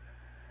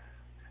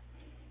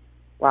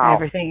 Wow.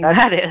 Everything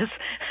that is.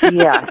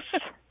 Yes.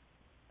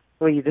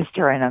 Will you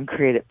destroy and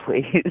uncreate it,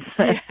 please?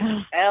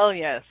 Hell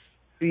yes.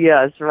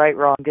 Yes, right,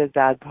 wrong, good,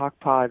 bad, POC,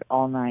 pod,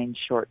 all 9,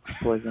 shorts,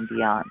 boys, and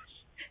beyonds.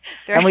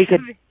 And we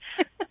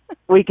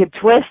could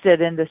twist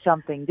it into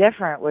something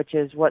different, which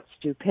is, what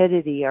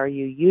stupidity are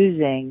you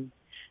using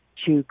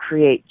to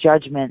create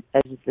judgment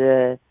as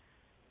the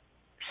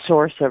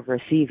source of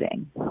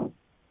receiving?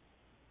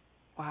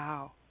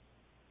 Wow.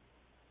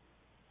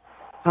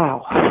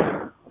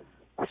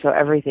 So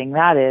everything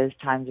that is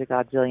times a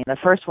godzillion. The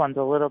first one's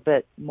a little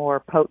bit more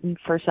potent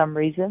for some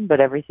reason, but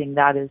everything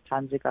that is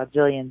times a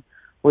godzillion,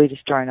 we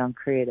destroy and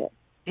uncreate it.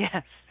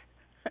 Yes.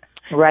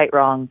 Right,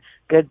 wrong,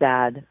 good,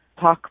 bad,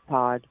 POC,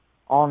 pod,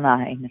 all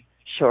 9,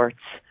 shorts,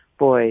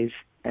 boys,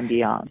 and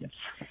beyonds.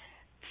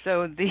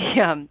 So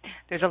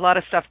there's a lot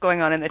of stuff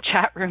going on in the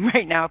chat room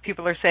right now.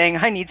 People are saying,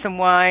 I need some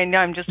wine.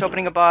 I'm just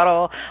opening a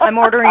bottle. I'm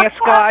ordering a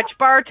scotch.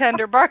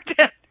 Bartender.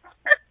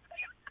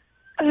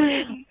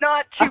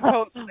 Not too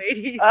potent,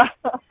 ladies.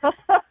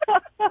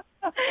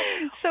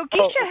 So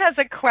Geisha has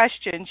a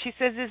question. She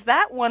says, is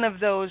that one of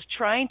those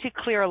trying to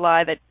clear a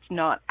lie that's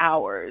not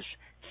ours,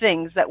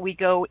 things that we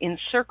go in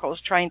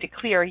circles trying to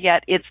clear,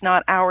 yet it's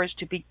not ours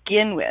to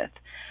begin with?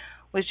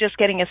 Was just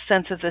getting a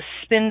sense of the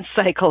spin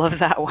cycle of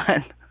that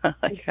one. I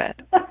like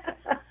that.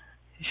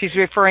 She's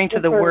referring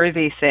to the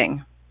worthy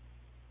thing.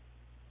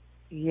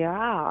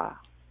 Yeah.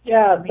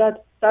 Yeah,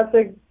 that's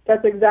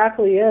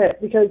exactly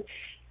it. Because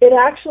it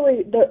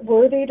actually, the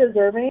worthy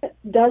deserving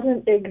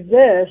doesn't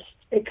exist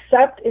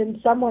except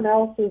in someone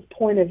else's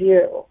point of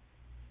view.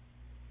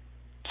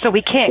 So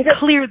we can't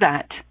clear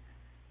that.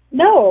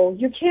 No,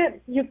 you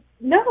can't.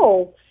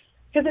 No,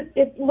 because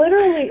it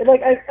literally,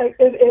 like,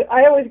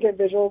 I always get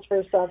visuals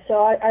for stuff. So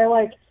I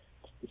like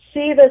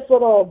see this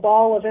little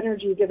ball of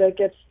energy that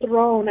gets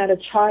thrown at a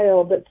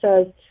child that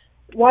says,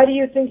 "Why do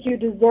you think you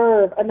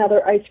deserve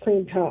another ice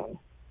cream cone?"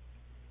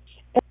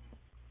 And,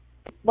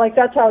 like,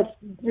 that's how it's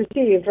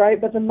received, right?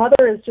 But the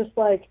mother is just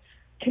like,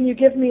 "Can you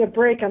give me a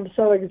break? I'm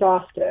so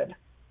exhausted."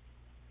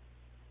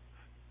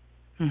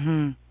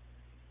 Mhm.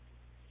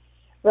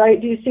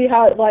 Right? Do you see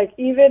how, like,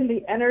 even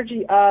the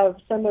energy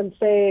of someone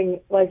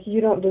saying, like,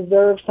 you don't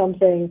deserve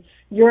something,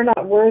 you're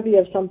not worthy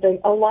of something,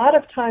 a lot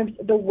of times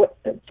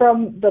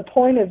from the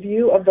point of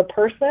view of the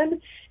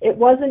person, it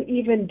wasn't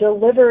even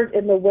delivered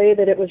in the way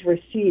that it was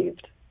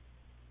received.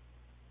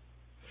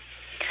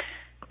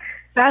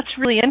 That's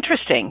really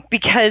interesting,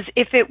 because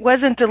if it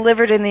wasn't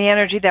delivered in the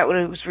energy that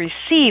was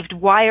received,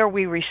 why are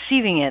we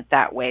receiving it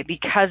that way?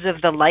 Because of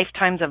the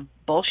lifetimes of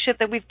bullshit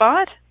that we've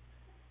bought?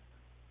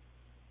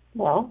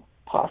 Well,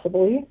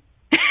 possibly.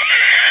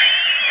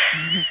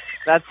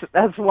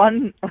 That's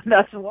one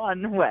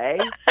way.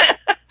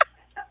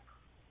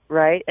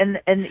 Right? And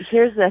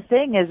here's the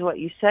thing, is what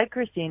you said,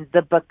 Christine,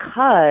 the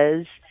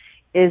because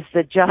is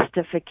the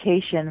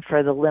justification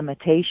for the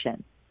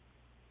limitation.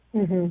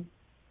 Mhm.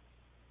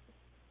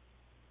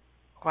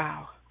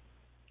 Wow.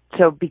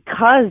 So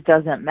because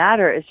doesn't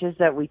matter, it's just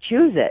that we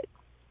choose it.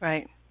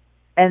 Right.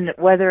 And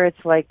whether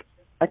it's like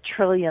a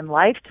trillion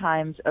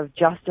lifetimes of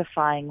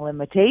justifying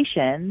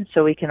limitation,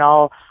 so we can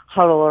all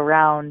huddle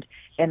around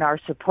in our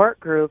support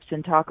groups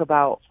and talk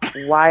about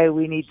why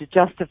we need to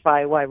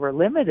justify why we're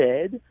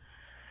limited,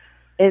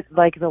 it,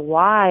 like, the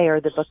why or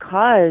the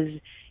because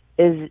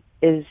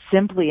is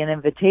simply an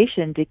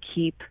invitation to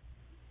keep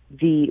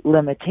the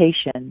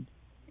limitation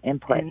in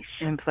place.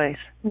 In place.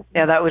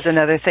 Yeah, that was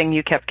another thing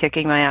you kept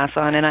kicking my ass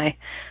on, and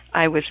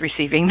I was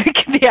receiving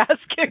the ass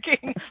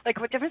kicking. Like,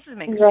 what difference does it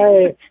make?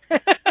 Right.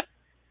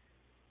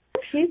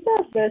 Piece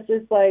of this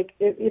is like,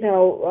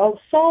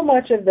 so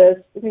much of this,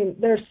 I mean,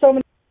 there's so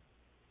many,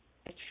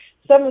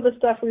 some of the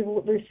stuff we've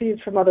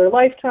received from other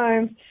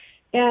lifetimes,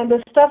 and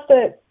the stuff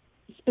that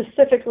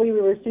specifically we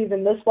receive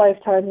in this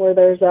lifetime, where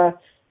there's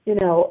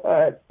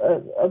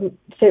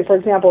say, for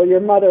example, your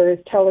mother is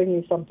telling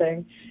you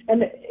something,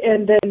 and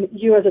then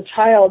you as a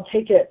child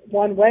take it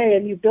one way,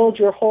 and you build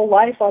your whole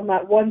life on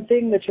that one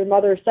thing that your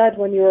mother said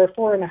when you were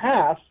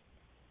 4.5.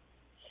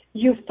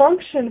 you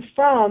function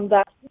from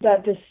that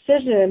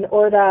decision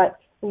or that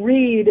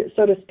read,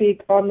 so to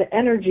speak, on the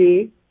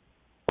energy,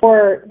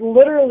 or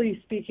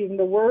literally speaking,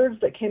 the words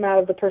that came out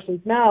of the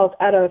person's mouth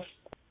at an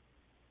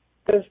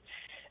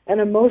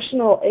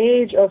emotional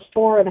age of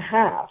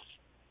 4.5.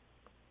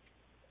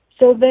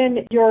 So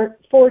then you're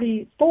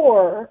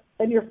 44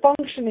 and you're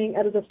functioning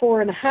as a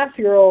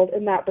 4.5-year-old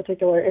in that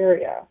particular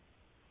area.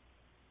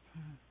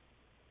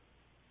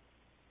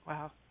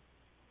 Wow.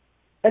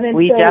 And then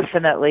we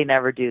definitely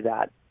never do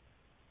that.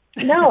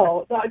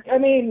 No, I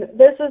mean,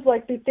 this is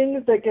like the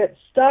things that get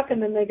stuck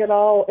and then they get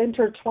all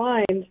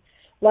intertwined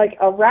like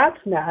a rat's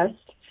nest,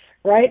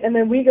 right? And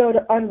then we go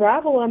to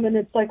unravel them and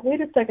it's like, wait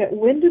a second,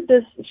 when did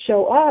this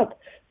show up?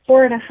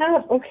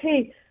 4.5,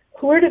 okay,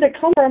 where did it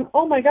come from?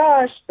 Oh my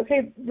gosh,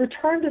 okay,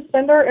 return to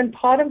sender and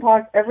pot and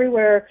pock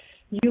everywhere.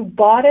 You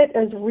bought it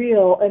as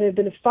real and have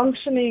been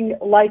functioning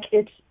like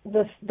it's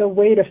the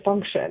way to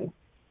function.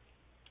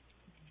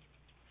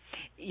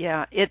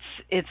 Yeah, it's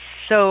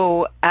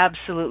so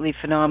absolutely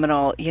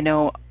phenomenal. You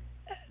know,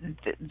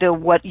 the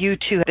what you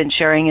two have been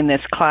sharing in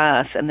this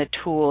class and the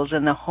tools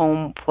and the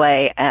home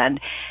play and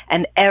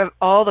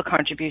all the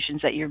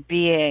contributions that you're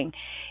being,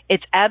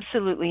 it's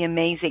absolutely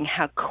amazing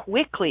how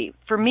quickly,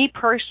 for me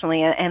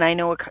personally, and I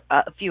know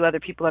a few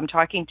other people I'm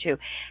talking to,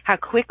 how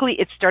quickly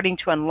it's starting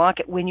to unlock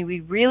it when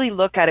you really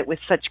look at it with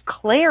such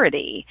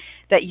clarity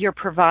that you're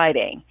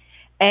providing.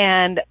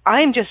 And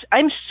I'm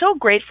so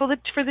grateful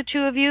for the two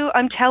of you.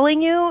 I'm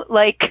telling you,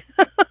 like,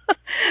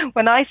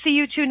 when I see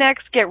you two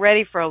next, get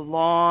ready for a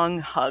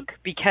long hug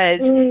because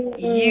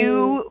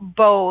you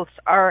both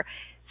are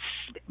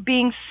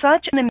being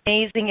such an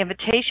amazing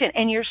invitation,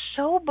 and you're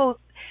so both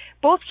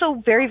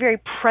so very, very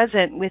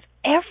present with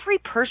every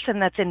person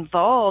that's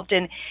involved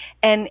and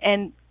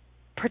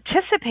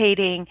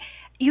participating.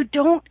 You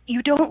don't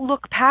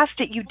look past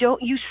it. You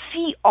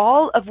see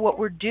all of what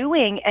we're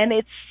doing, and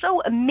it's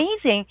so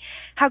amazing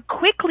how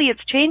quickly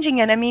it's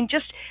changing. And I mean,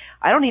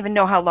 I don't even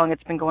know how long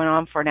it's been going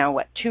on for now.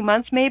 What, 2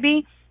 months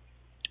maybe?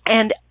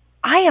 And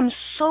I am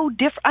so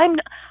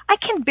different. I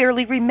can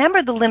barely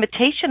remember the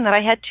limitation that I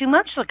had 2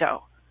 months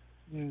ago.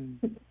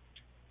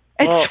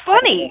 It's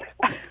funny.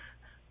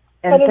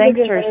 And thanks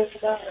for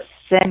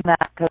saying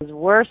that, because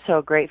we're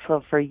so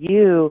grateful for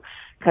you.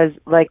 Because,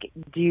 like,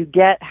 do you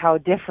get how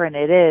different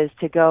it is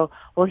to go,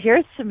 well,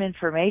 here's some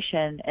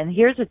information, and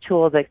here's a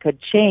tool that could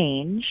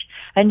change,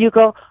 and you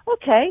go,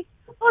 okay,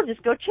 I'll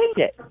just go change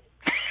it.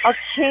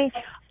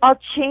 I'll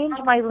change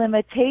my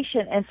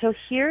limitation. And so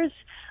here's,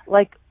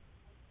 like,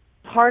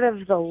 part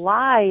of the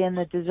lie in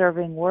the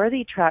deserving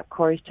worthy trap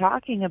Corey's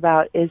talking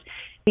about is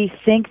we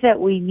think that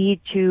we need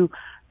to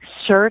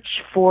search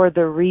for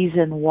the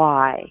reason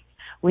why.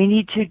 We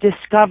need to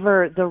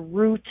discover the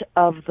root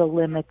of the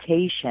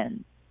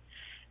limitation.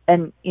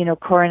 And, you know,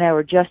 Corey and I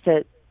were just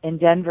in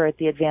Denver at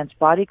the Advanced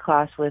Body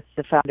class with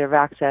the founder of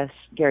Access,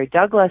 Gary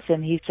Douglas,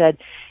 and he said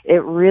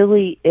it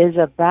really is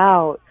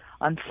about,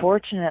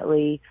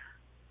 unfortunately,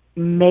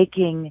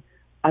 making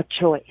a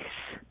choice.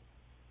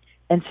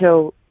 And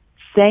so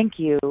thank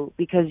you,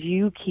 because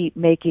you keep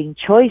making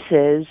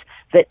choices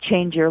that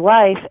change your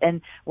life.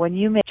 And when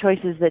you make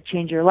choices that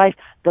change your life,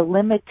 the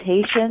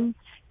limitation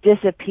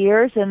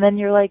disappears, and then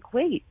you're like,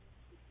 wait,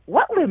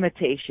 what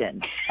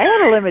limitation? I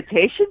had a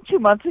limitation 2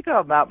 months ago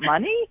about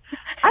money?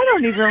 I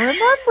don't even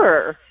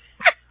remember.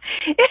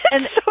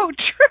 It's so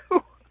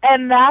true.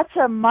 And that's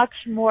a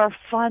much more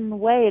fun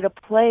way to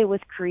play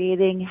with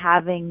creating,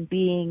 having,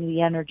 being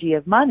the energy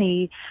of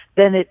money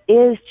than it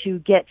is to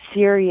get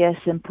serious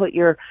and put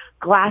your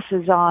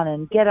glasses on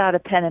and get out a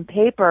pen and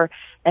paper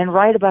and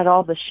write about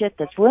all the shit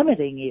that's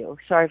limiting you.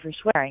 Sorry for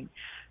swearing.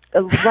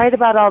 Write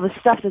about all the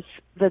stuff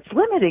that's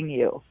limiting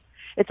you.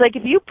 It's like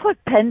if you put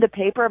pen to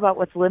paper about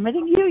what's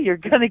limiting you, you're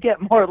going to get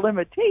more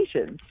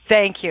limitations.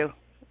 Thank you.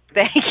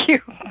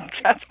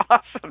 That's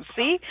awesome.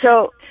 See?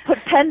 So put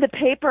pen to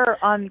paper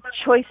on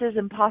choices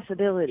and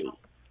possibility.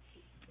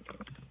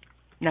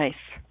 Nice.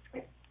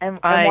 And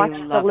watch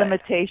the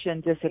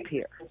limitation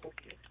disappear.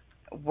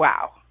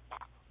 Wow.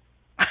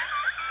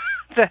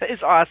 That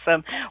is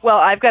awesome. Well,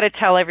 I've got to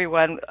tell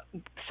everyone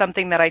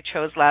something that I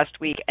chose last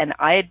week, and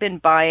I had been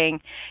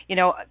buying, you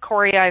know,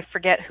 Corey, I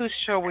forget whose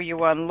show were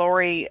you on,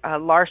 Lori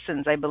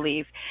Larson's, I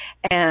believe,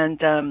 and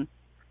I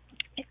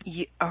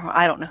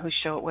don't know whose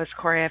show it was,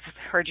 Corey. I've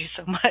heard you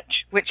so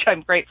much, which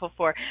I'm grateful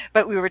for.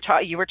 But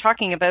you were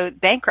talking about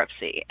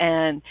bankruptcy,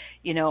 and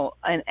you know,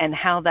 and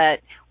how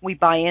that we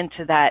buy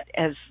into that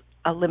as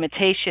a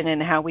limitation,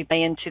 and how we buy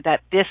into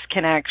that this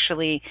can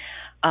actually,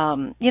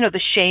 you know,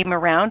 the shame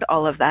around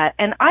all of that.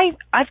 And I've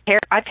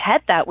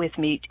had that with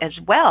me as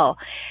well,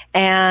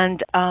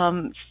 and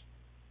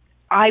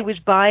I was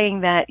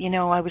buying that, you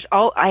know,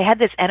 I had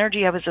this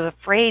energy. I was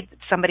afraid that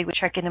somebody would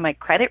check into my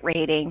credit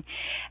rating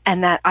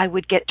and that I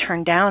would get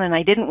turned down, and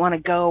I didn't want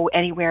to go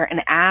anywhere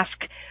and ask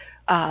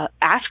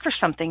for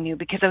something new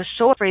because I was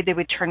so afraid they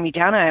would turn me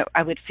down and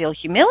I would feel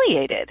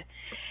humiliated.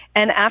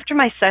 And after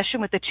my session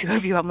with the two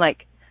of you, I'm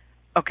like,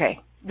 okay,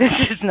 this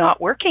is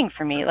not working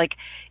for me. Like,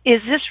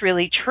 is this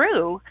really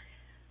true?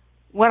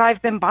 what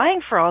I've been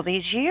buying for all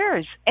these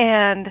years.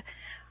 And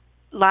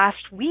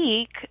last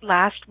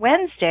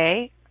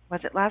Wednesday,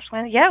 was it last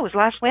Wednesday? Yeah, it was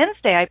last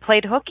Wednesday. I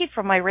played hooky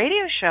from my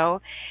radio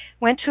show,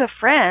 went to a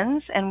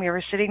friend's, and we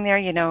were sitting there,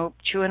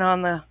 chewing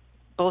on the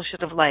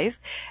bullshit of life.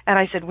 And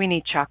I said, we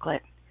need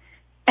chocolate.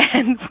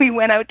 And we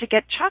went out to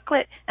get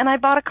chocolate, and I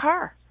bought a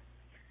car.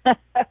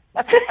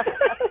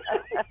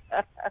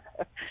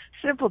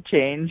 Simple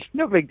change,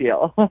 no big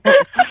deal.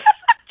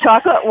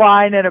 Chocolate,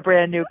 wine, and a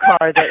brand new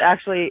car that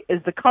actually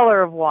is the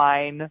color of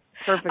wine.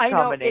 Perfect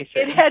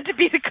combination. It had to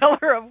be the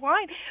color of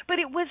wine, but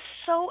it was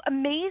so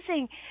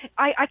amazing.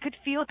 I could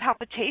feel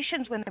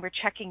palpitations when they were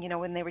checking,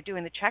 when they were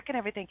doing the check and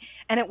everything,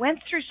 and it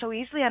went through so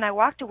easily, and I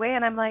walked away,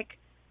 and I'm like,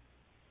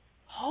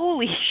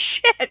 holy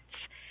shit.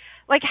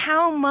 Like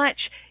how much,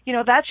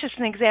 that's just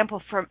an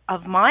example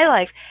of my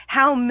life,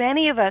 how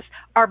many of us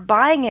are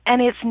buying it,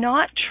 and it's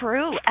not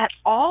true at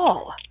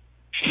all.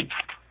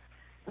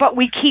 But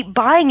we keep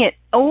buying it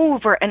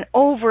over and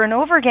over and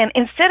over again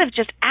instead of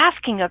just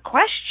asking a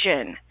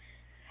question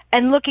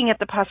and looking at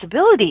the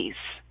possibilities.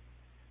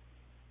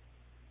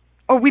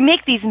 Or we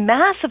make these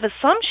massive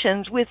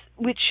assumptions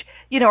which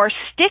are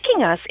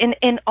sticking us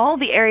in all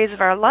the areas of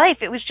our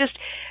life. It was just,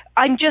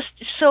 I'm just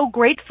so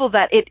grateful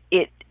that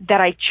that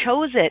I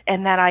chose it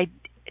and that I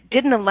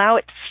didn't allow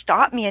it to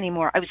stop me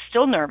anymore. I was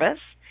still nervous.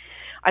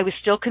 I was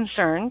still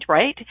concerned,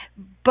 right?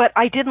 But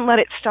I didn't let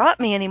it stop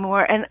me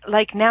anymore. And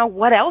now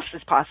what else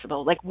is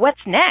possible? What's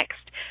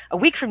next? A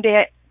week from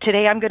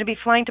today, I'm going to be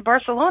flying to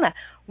Barcelona.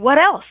 What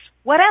else?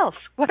 What else?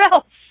 What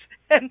else?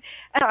 And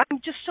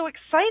I'm just so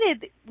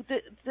excited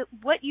that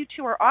what you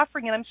two are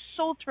offering, and I'm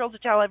so thrilled to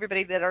tell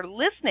everybody that are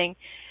listening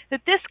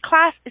that this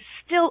class is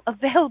still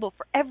available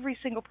for every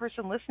single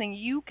person listening.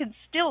 You can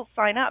still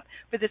sign up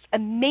for this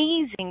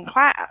amazing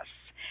class.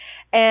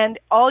 And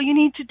all you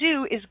need to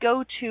do is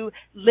go to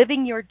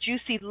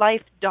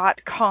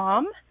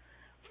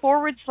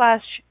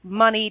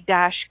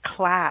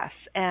livingyourjuicylife.com/money-class.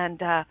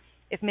 And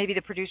if maybe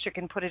the producer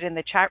can put it in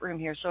the chat room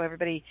here so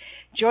everybody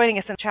joining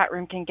us in the chat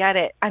room can get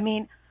it. I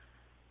mean,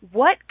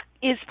 what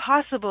is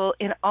possible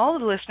in all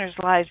of the listeners'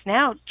 lives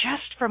now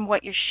just from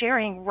what you're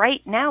sharing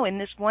right now in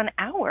this 1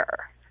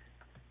 hour?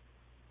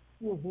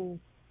 Mm-hmm.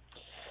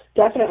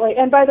 Definitely.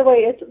 And by the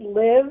way, it's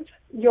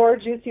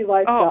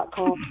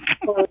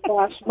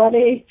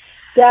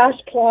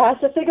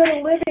liveyourjuicylife.com/money-class. If they go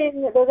to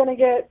living, they're going to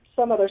get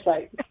some other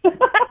site.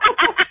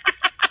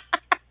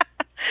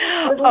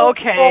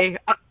 Okay.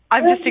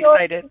 I'm just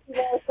excited.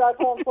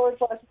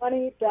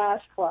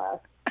 liveyourjuicylife.com/money-class.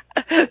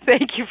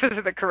 Thank you for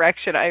the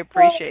correction. I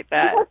appreciate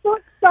that. I'm so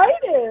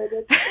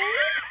excited.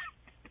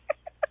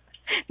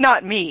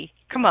 Not me.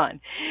 Come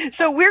on.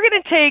 So we're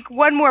going to take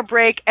one more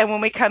break, and when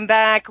we come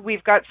back,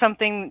 we've got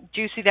something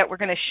juicy that we're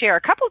going to share,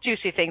 a couple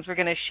juicy things we're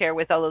going to share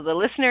with all of the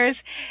listeners,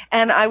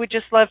 and I would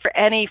just love for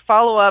any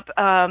follow-up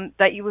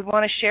that you would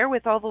want to share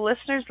with all the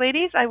listeners,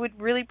 ladies. I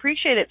would really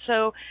appreciate it.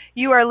 So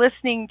you are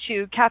listening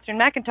to Catherine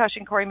McIntosh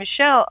and Corey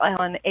Michelle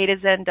on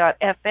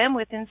A2Zen.fm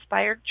with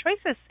Inspired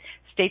Choices.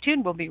 Stay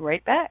tuned. We'll be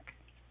right back.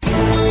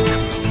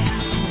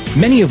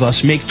 Many of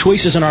us make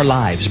choices in our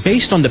lives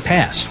based on the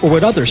past or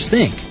what others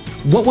think.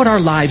 What would our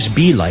lives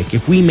be like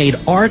if we made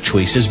our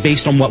choices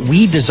based on what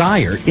we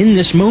desire in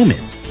this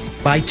moment?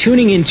 By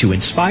tuning into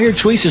Inspired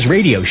Choices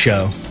Radio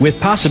Show with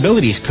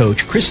Possibilities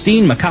Coach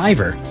Christine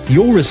McIver,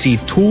 you'll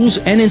receive tools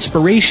and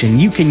inspiration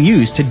you can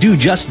use to do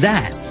just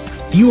that.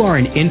 You are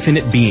an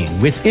infinite being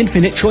with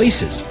infinite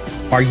choices.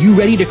 Are you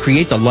ready to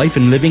create the life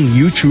and living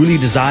you truly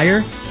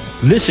desire?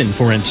 Listen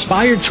for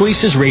Inspired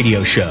Choices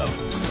Radio Show.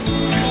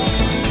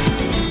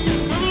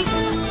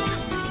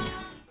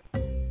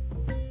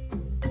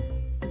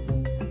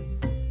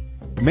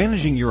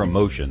 Managing your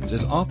emotions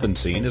is often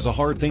seen as a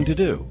hard thing to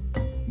do.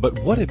 But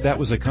what if that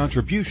was a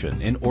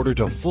contribution in order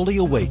to fully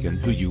awaken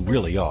who you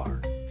really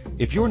are?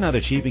 If you're not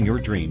achieving your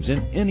dreams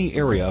in any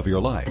area of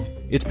your life,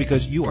 it's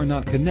because you are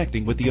not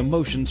connecting with the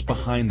emotions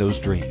behind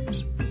those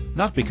dreams.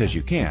 Not because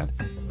you can't,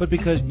 but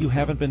because you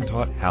haven't been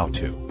taught how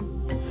to.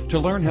 To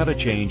learn how to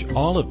change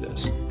all of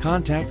this,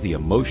 contact the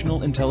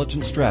emotional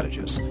intelligence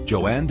strategist,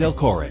 Joanne Del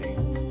Corre.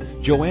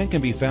 Joanne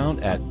can be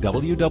found at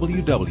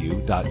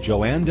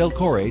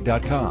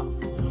www.joannedelcorre.com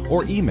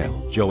or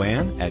email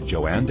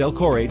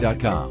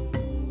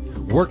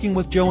joanne@joannedelcorre.com. Working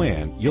with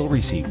Joanne, you'll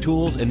receive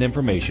tools and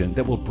information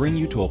that will bring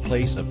you to a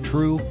place of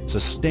true,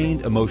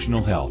 sustained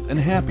emotional health and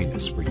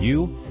happiness for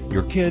you,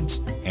 your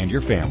kids, and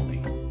your family.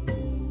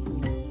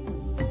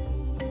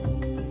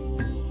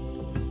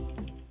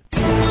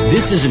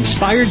 This is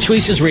Inspired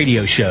Choices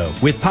Radio Show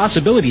with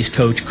Possibilities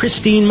Coach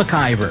Christine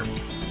McIver.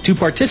 To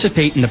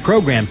participate in the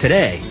program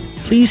today,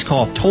 please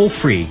call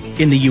toll-free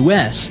in the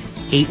U.S.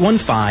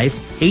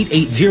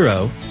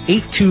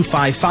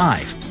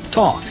 815-880-8255,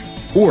 TALK,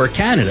 or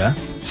Canada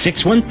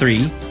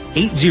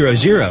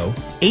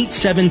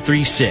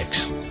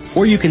 613-800-8736.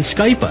 Or you can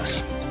Skype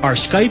us. Our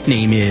Skype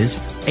name is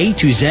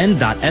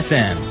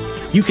A2Zen.fm.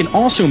 You can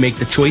also make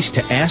the choice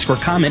to ask or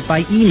comment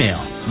by email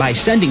by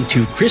sending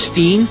to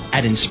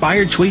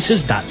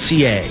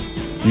Christine@inspiredchoices.ca.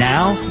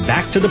 Now,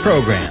 back to the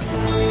program.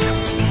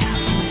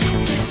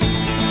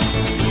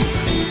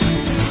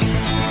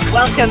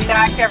 Welcome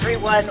back,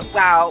 everyone.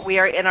 Wow, we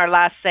are in our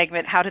last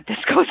segment. How did this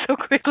go so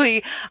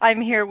quickly?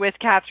 I'm here with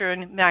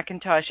Catherine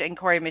McIntosh and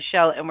Corey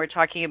Michelle, and we're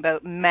talking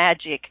about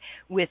magic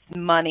with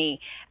money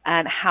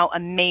and how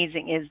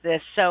amazing is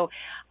this. So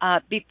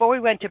before we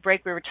went to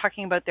break, we were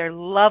talking about their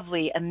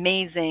lovely,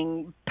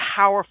 amazing,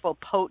 powerful,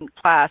 potent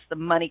class, the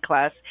money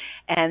class,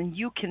 and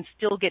you can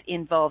still get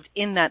involved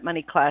in that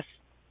money class.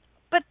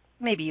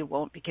 Maybe you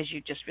won't because you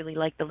just really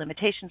like the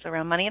limitations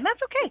around money, and that's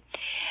okay.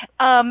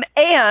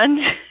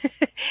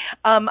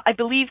 I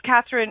believe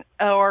Catherine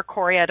or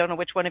Corey, I don't know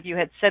which one of you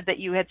had said that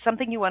you had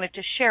something you wanted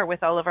to share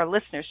with all of our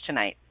listeners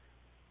tonight.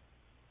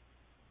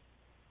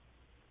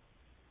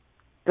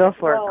 Go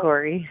for it,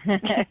 Corey.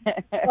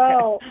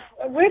 Well,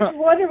 which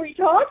one are we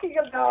talking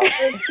about?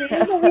 Are we talking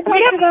have about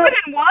more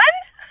than one?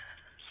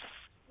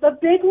 The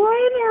big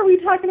one, or are we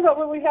talking about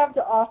what we have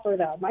to offer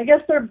them? I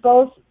guess they're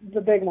both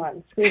the big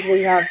ones because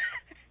we have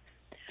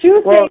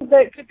two things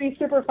that could be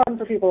super fun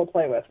for people to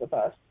play with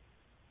us.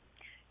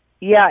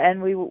 Yeah,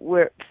 and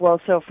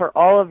so for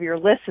all of your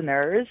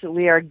listeners,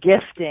 we are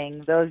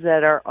gifting those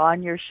that are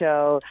on your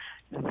show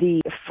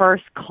the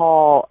first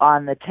call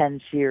on the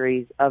 10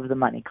 series of the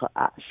money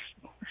class.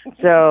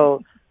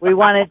 So we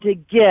wanted to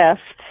gift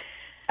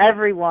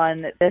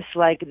everyone this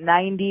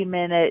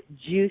 90-minute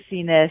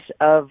juiciness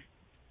of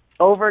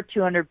over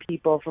 200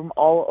 people from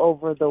all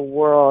over the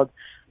world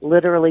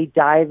literally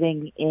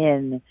diving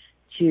in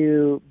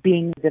to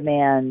being the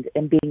demand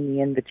and being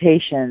the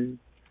invitation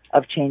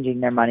of changing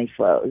their money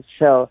flows.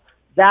 So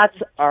that's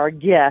our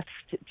gift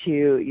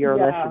to your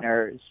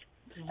listeners.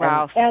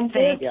 Wow, and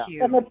thank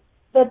you. And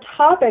the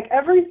topic,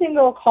 every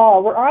single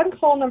call, we're on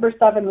call number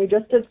 7. We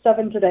just did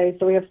 7 today,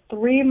 so we have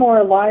 3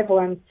 more live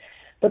ones.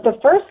 But the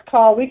first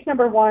call, week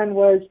number 1,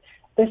 was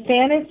the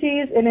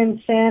fantasies and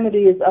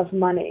insanities of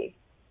money.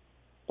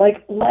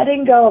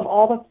 Letting go of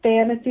all the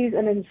fantasies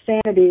and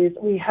insanities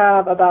we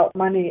have about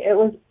money. It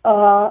was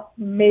an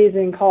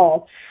amazing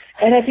call.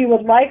 And if you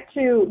would like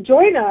to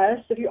join us,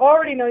 if you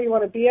already know you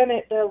want to be in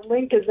it, the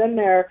link is in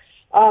there.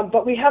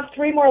 But we have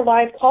 3 more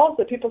live calls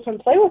that people can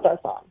play with us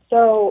on.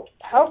 So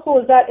how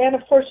cool is that? And,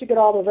 of course, you get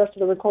all the rest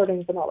of the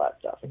recordings and all that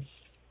stuff.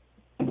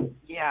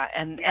 Yeah,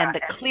 and the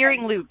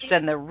clearing loops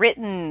and the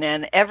written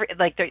and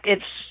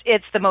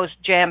it's the most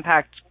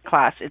jam-packed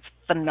class. It's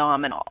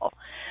phenomenal.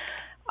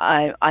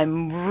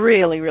 I'm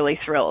really, really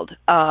thrilled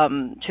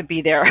to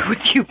be there with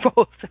you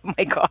both. Oh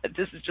my God,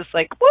 this is just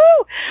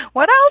woo!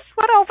 What else?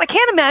 What else? I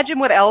can't imagine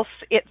what else.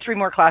 3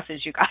 more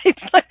classes, you guys.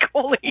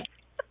 Holy.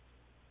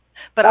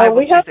 But I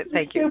will choose it.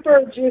 Thank you. We have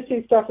super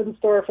juicy stuff in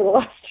store for the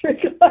last 3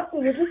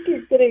 classes. It just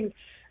keeps getting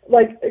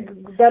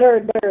better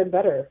and better and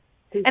better.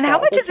 And how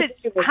much is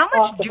it? How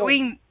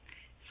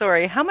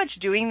much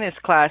doing this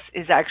class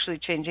is actually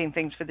changing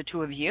things for the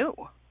two of you?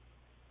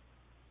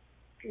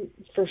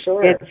 For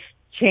sure. It's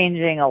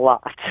changing a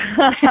lot.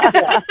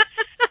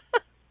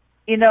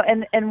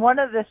 And one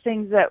of the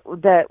things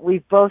that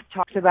we've both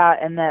talked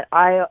about and that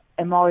I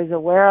am always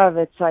aware of,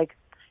 it's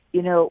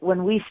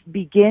when we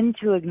begin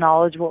to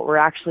acknowledge what we're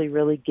actually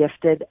really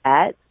gifted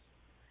at,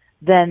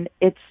 then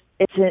it's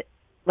an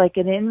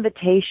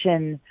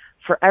invitation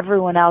for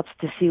everyone else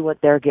to see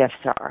what their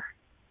gifts are,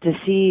 to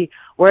see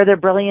where their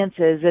brilliance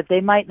is that they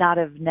might not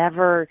have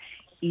never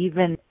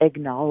even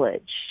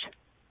acknowledged.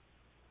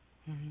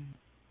 Mm-hmm.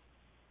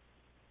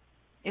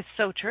 It's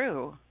so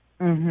true.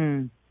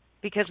 Mm-hmm.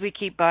 Because we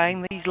keep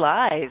buying these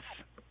lies.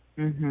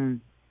 Mm-hmm.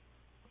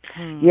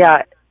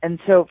 Yeah, and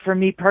so for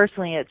me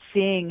personally, it's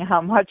seeing how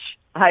much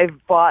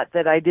I've bought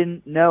that I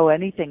didn't know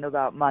anything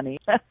about money,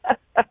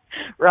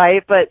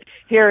 right? But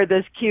here,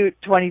 this cute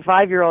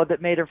 25-year-old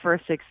that made her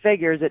first 6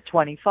 figures at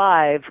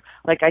 25,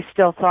 I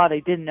still thought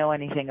I didn't know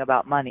anything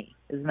about money.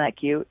 Isn't that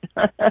cute?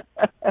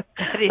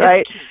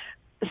 Right?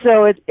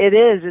 So it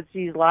is. It's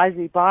these lies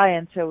we buy,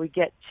 and so we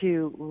get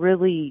to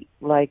really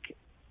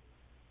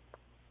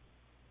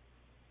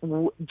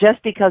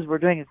just because we're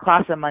doing a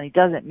class on money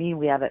doesn't mean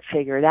we have it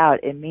figured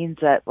out. It means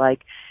that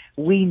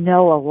we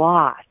know a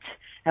lot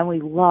and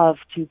we love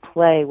to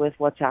play with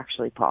what's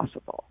actually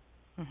possible.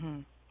 Mm-hmm.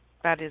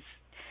 That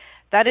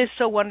is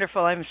so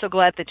wonderful. I'm so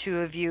glad the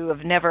two of you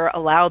have never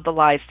allowed the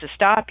lies to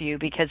stop you,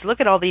 because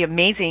look at all the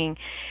amazing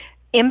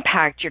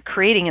impact you're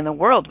creating in the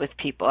world with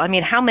people. I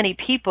mean, how many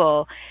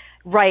people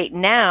right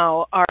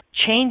now are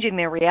changing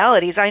their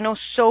realities? I know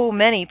so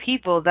many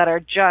people that are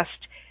just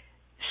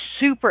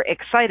super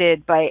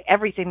excited by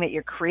everything that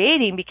you're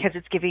creating because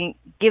it's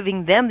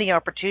giving them the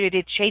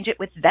opportunity to change it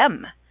with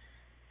them.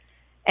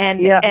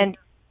 And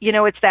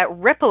it's that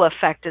ripple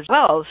effect as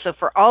well. So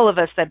for all of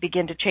us that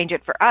begin to change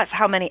it for us,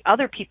 how many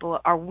other people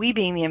are we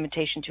being the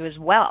invitation to as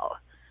well?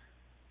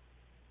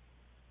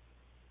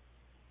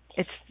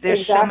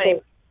 There's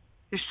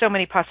so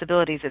many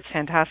possibilities. It's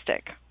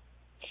fantastic.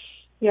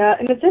 Yeah,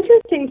 and it's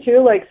interesting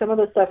too, some of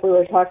the stuff we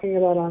were talking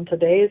about on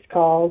today's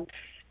call.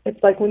 It's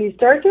when you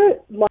start to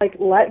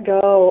let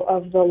go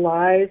of the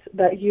lies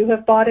that you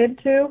have bought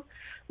into,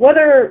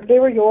 whether they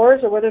were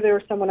yours or whether they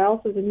were someone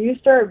else's, and you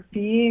start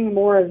being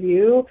more of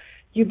you,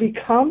 you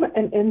become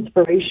an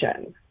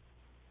inspiration.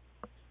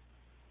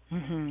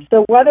 Mm-hmm.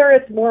 So whether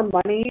it's more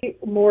money,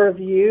 more of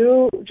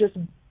you, just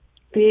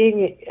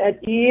being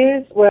at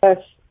ease with,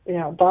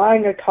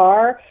 buying a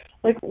car,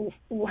 like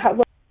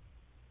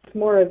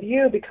more of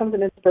you becomes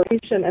an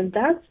inspiration, and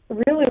that's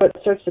really what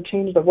starts to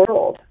change the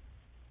world.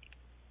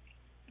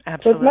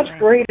 Absolutely. So it's much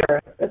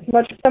greater.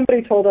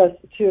 Somebody told us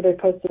too, they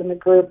posted in the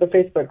group, the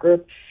Facebook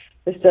group,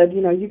 they said,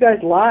 you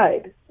guys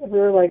lied. And we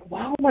were like,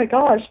 wow, oh my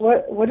gosh,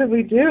 what did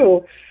we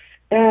do?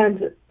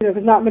 And,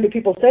 because not many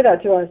people say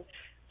that to us,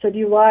 said,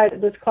 you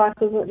lied. This class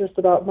isn't just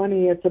about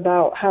money, it's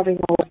about having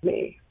all of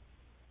me.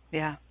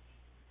 Yeah.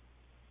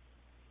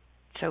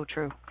 So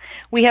true.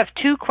 We have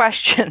 2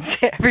 questions.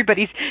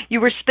 You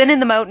were spinning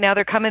them out, now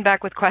they're coming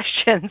back with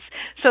questions.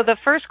 So the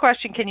first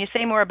question, can you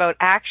say more about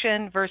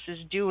action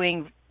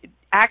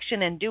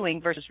and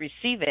doing versus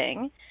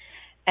receiving?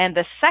 And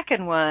the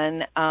second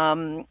one,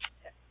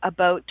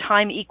 about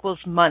time equals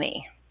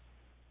money.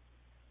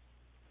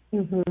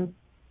 Mm-hmm.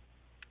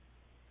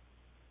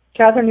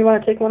 Catherine, you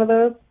want to take one of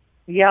those?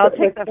 Yeah, I'll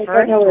take the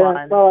first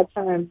one. Well, it's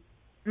time.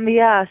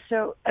 Yeah,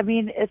 so I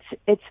mean,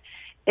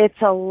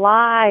 it's a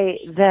lie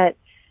that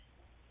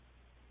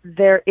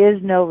there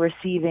is no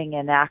receiving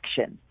in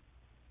action,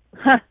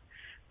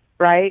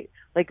 right?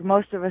 Like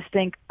most of us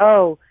think,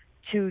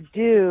 to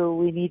do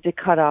we need to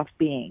cut off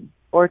being,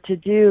 or to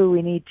do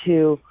we need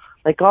to,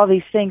 like all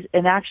these things,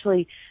 and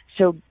actually,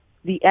 so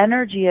the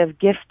energy of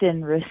gift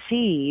and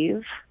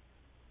receive,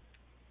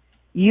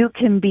 you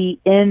can be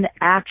in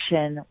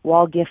action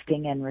while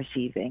gifting and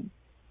receiving.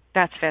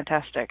 That's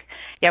fantastic.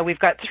 Yeah, we've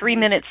got 3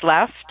 minutes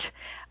left.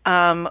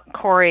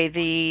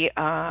 Corey,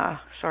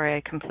 sorry,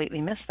 I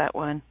completely missed that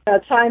one.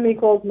 Time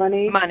equals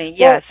money. Money,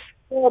 yes.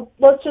 Well,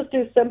 let's just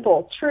do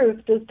simple.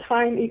 Truth, does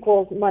time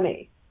equals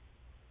money?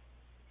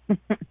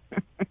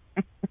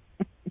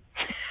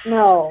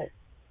 No,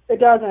 it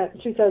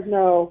doesn't. She says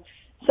no.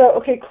 So,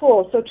 okay,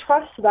 cool. So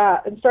trust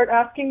that and start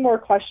asking more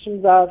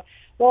questions of,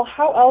 well,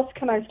 how else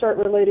can I start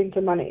relating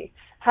to money?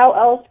 How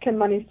else can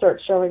money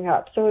start showing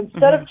up? So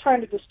instead of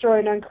trying to destroy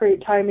and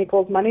uncreate time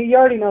equals money, you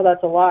already know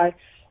that's a lie.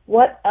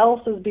 What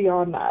else is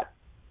beyond that?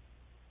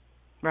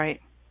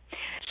 Right.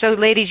 So,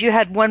 ladies, you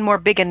had one more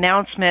big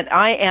announcement.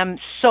 I am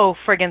so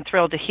friggin'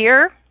 thrilled to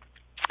hear.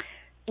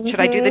 Should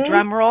I do the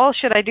drum roll?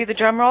 I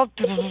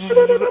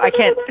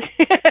can't.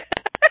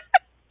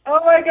 Oh,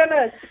 my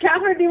goodness.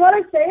 Catherine, do you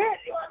want to say it?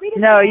 You want me to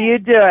No, say you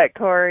it? do it,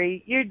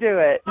 Corey. You do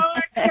it. Oh,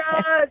 my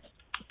gosh.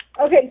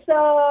 Okay,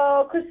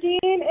 so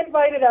Christine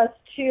invited us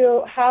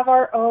to have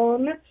our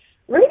own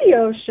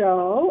radio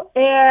show,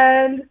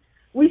 and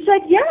we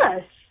said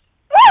yes.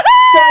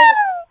 So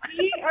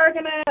we are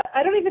going to,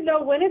 I don't even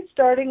know when it's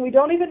starting. We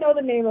don't even know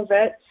the name of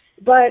it.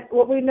 But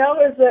what we know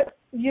is that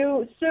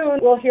you soon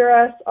will hear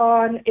us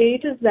on A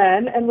to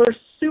Zen, and we're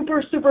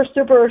super, super,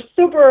 super,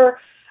 super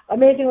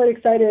amazingly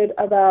excited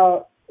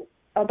about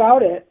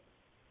it.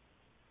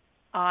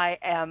 I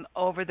am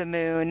over the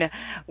moon.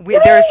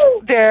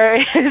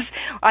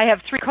 I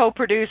have 3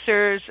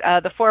 co-producers.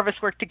 The 4 of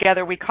us work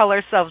together. We call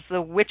ourselves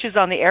the Witches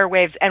on the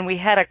Airwaves, and we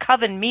had a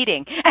coven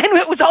meeting, and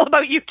it was all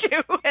about you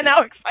 2 and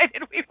how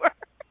excited we were.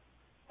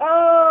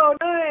 Oh,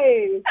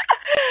 nice.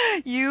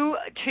 You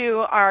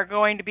 2 are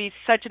going to be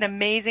such an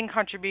amazing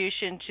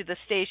contribution to the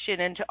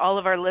station and to all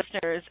of our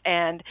listeners,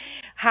 and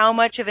how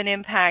much of an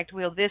impact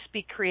will this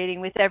be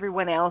creating with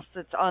everyone else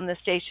that's on the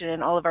station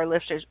and all of our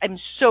listeners. I'm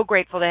so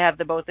grateful to have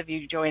the both of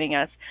you joining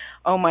us.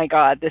 Oh my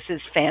God, this is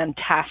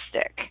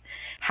fantastic.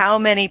 How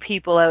many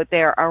people out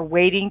there are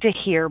waiting to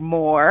hear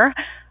more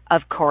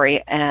of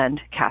Corey and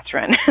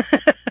Catherine?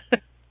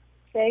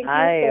 Thank you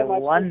so much. I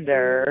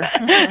wonder.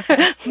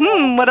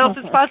 What else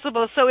is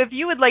possible? So if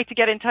you would like to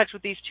get in touch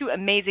with these 2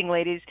 amazing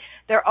ladies,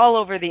 they're all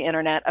over the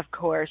internet, of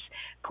course.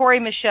 Corey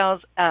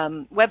Michelle's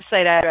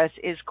website address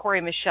is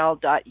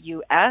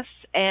CoreyMichelle.us,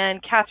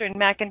 and Catherine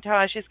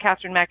McIntosh is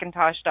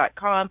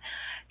CatherineMcIntosh.com.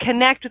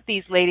 Connect with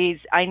these ladies.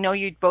 I know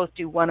you both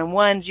do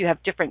one-on-ones. You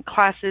have different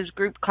classes,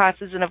 group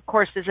classes, and of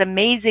course this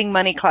amazing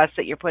money class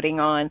that you're putting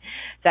on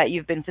that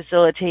you've been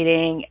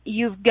facilitating.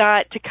 You've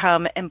got to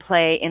come and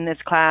play in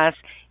this class.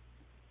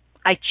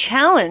 I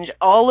challenge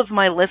all of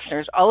my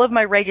listeners, all of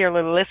my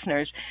regular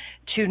listeners,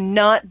 to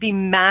not be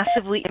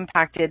massively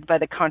impacted by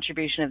the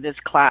contribution of this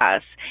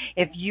class.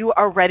 If you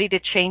are ready to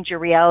change your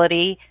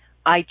reality,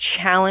 I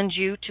challenge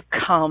you to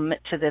come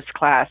to this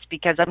class,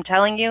 because I'm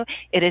telling you,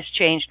 it has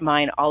changed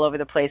mine all over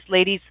the place.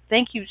 Ladies,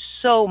 thank you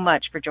so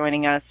much for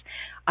joining us.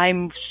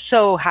 I'm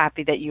so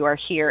happy that you are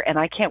here, and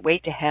I can't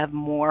wait to have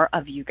more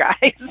of you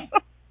guys.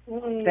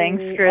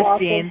 Thanks, Christine.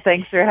 Awesome.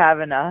 Thanks for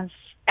having us.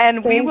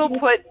 And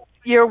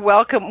you're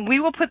welcome. We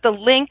will put the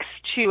links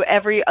to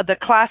the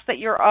class that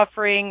you're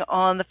offering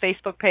on the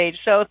Facebook page.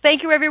 So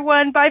thank you,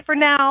 everyone. Bye for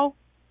now.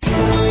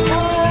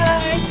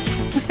 Bye.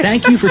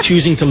 Thank you for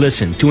choosing to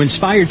listen to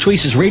Inspired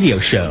Choices Radio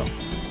Show.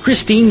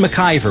 Christine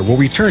McIver will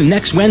return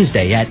next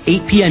Wednesday at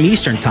 8 p.m.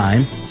 Eastern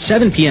Time,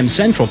 7 p.m.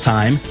 Central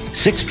Time,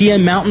 6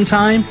 p.m. Mountain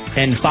Time,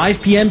 and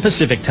 5 p.m.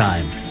 Pacific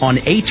Time on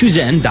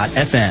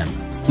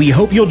A2Zen.fm. We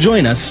hope you'll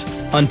join us.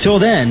 Until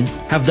then,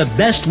 have the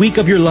best week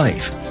of your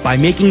life by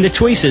making the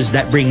choices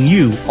that bring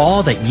you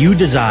all that you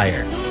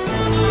desire.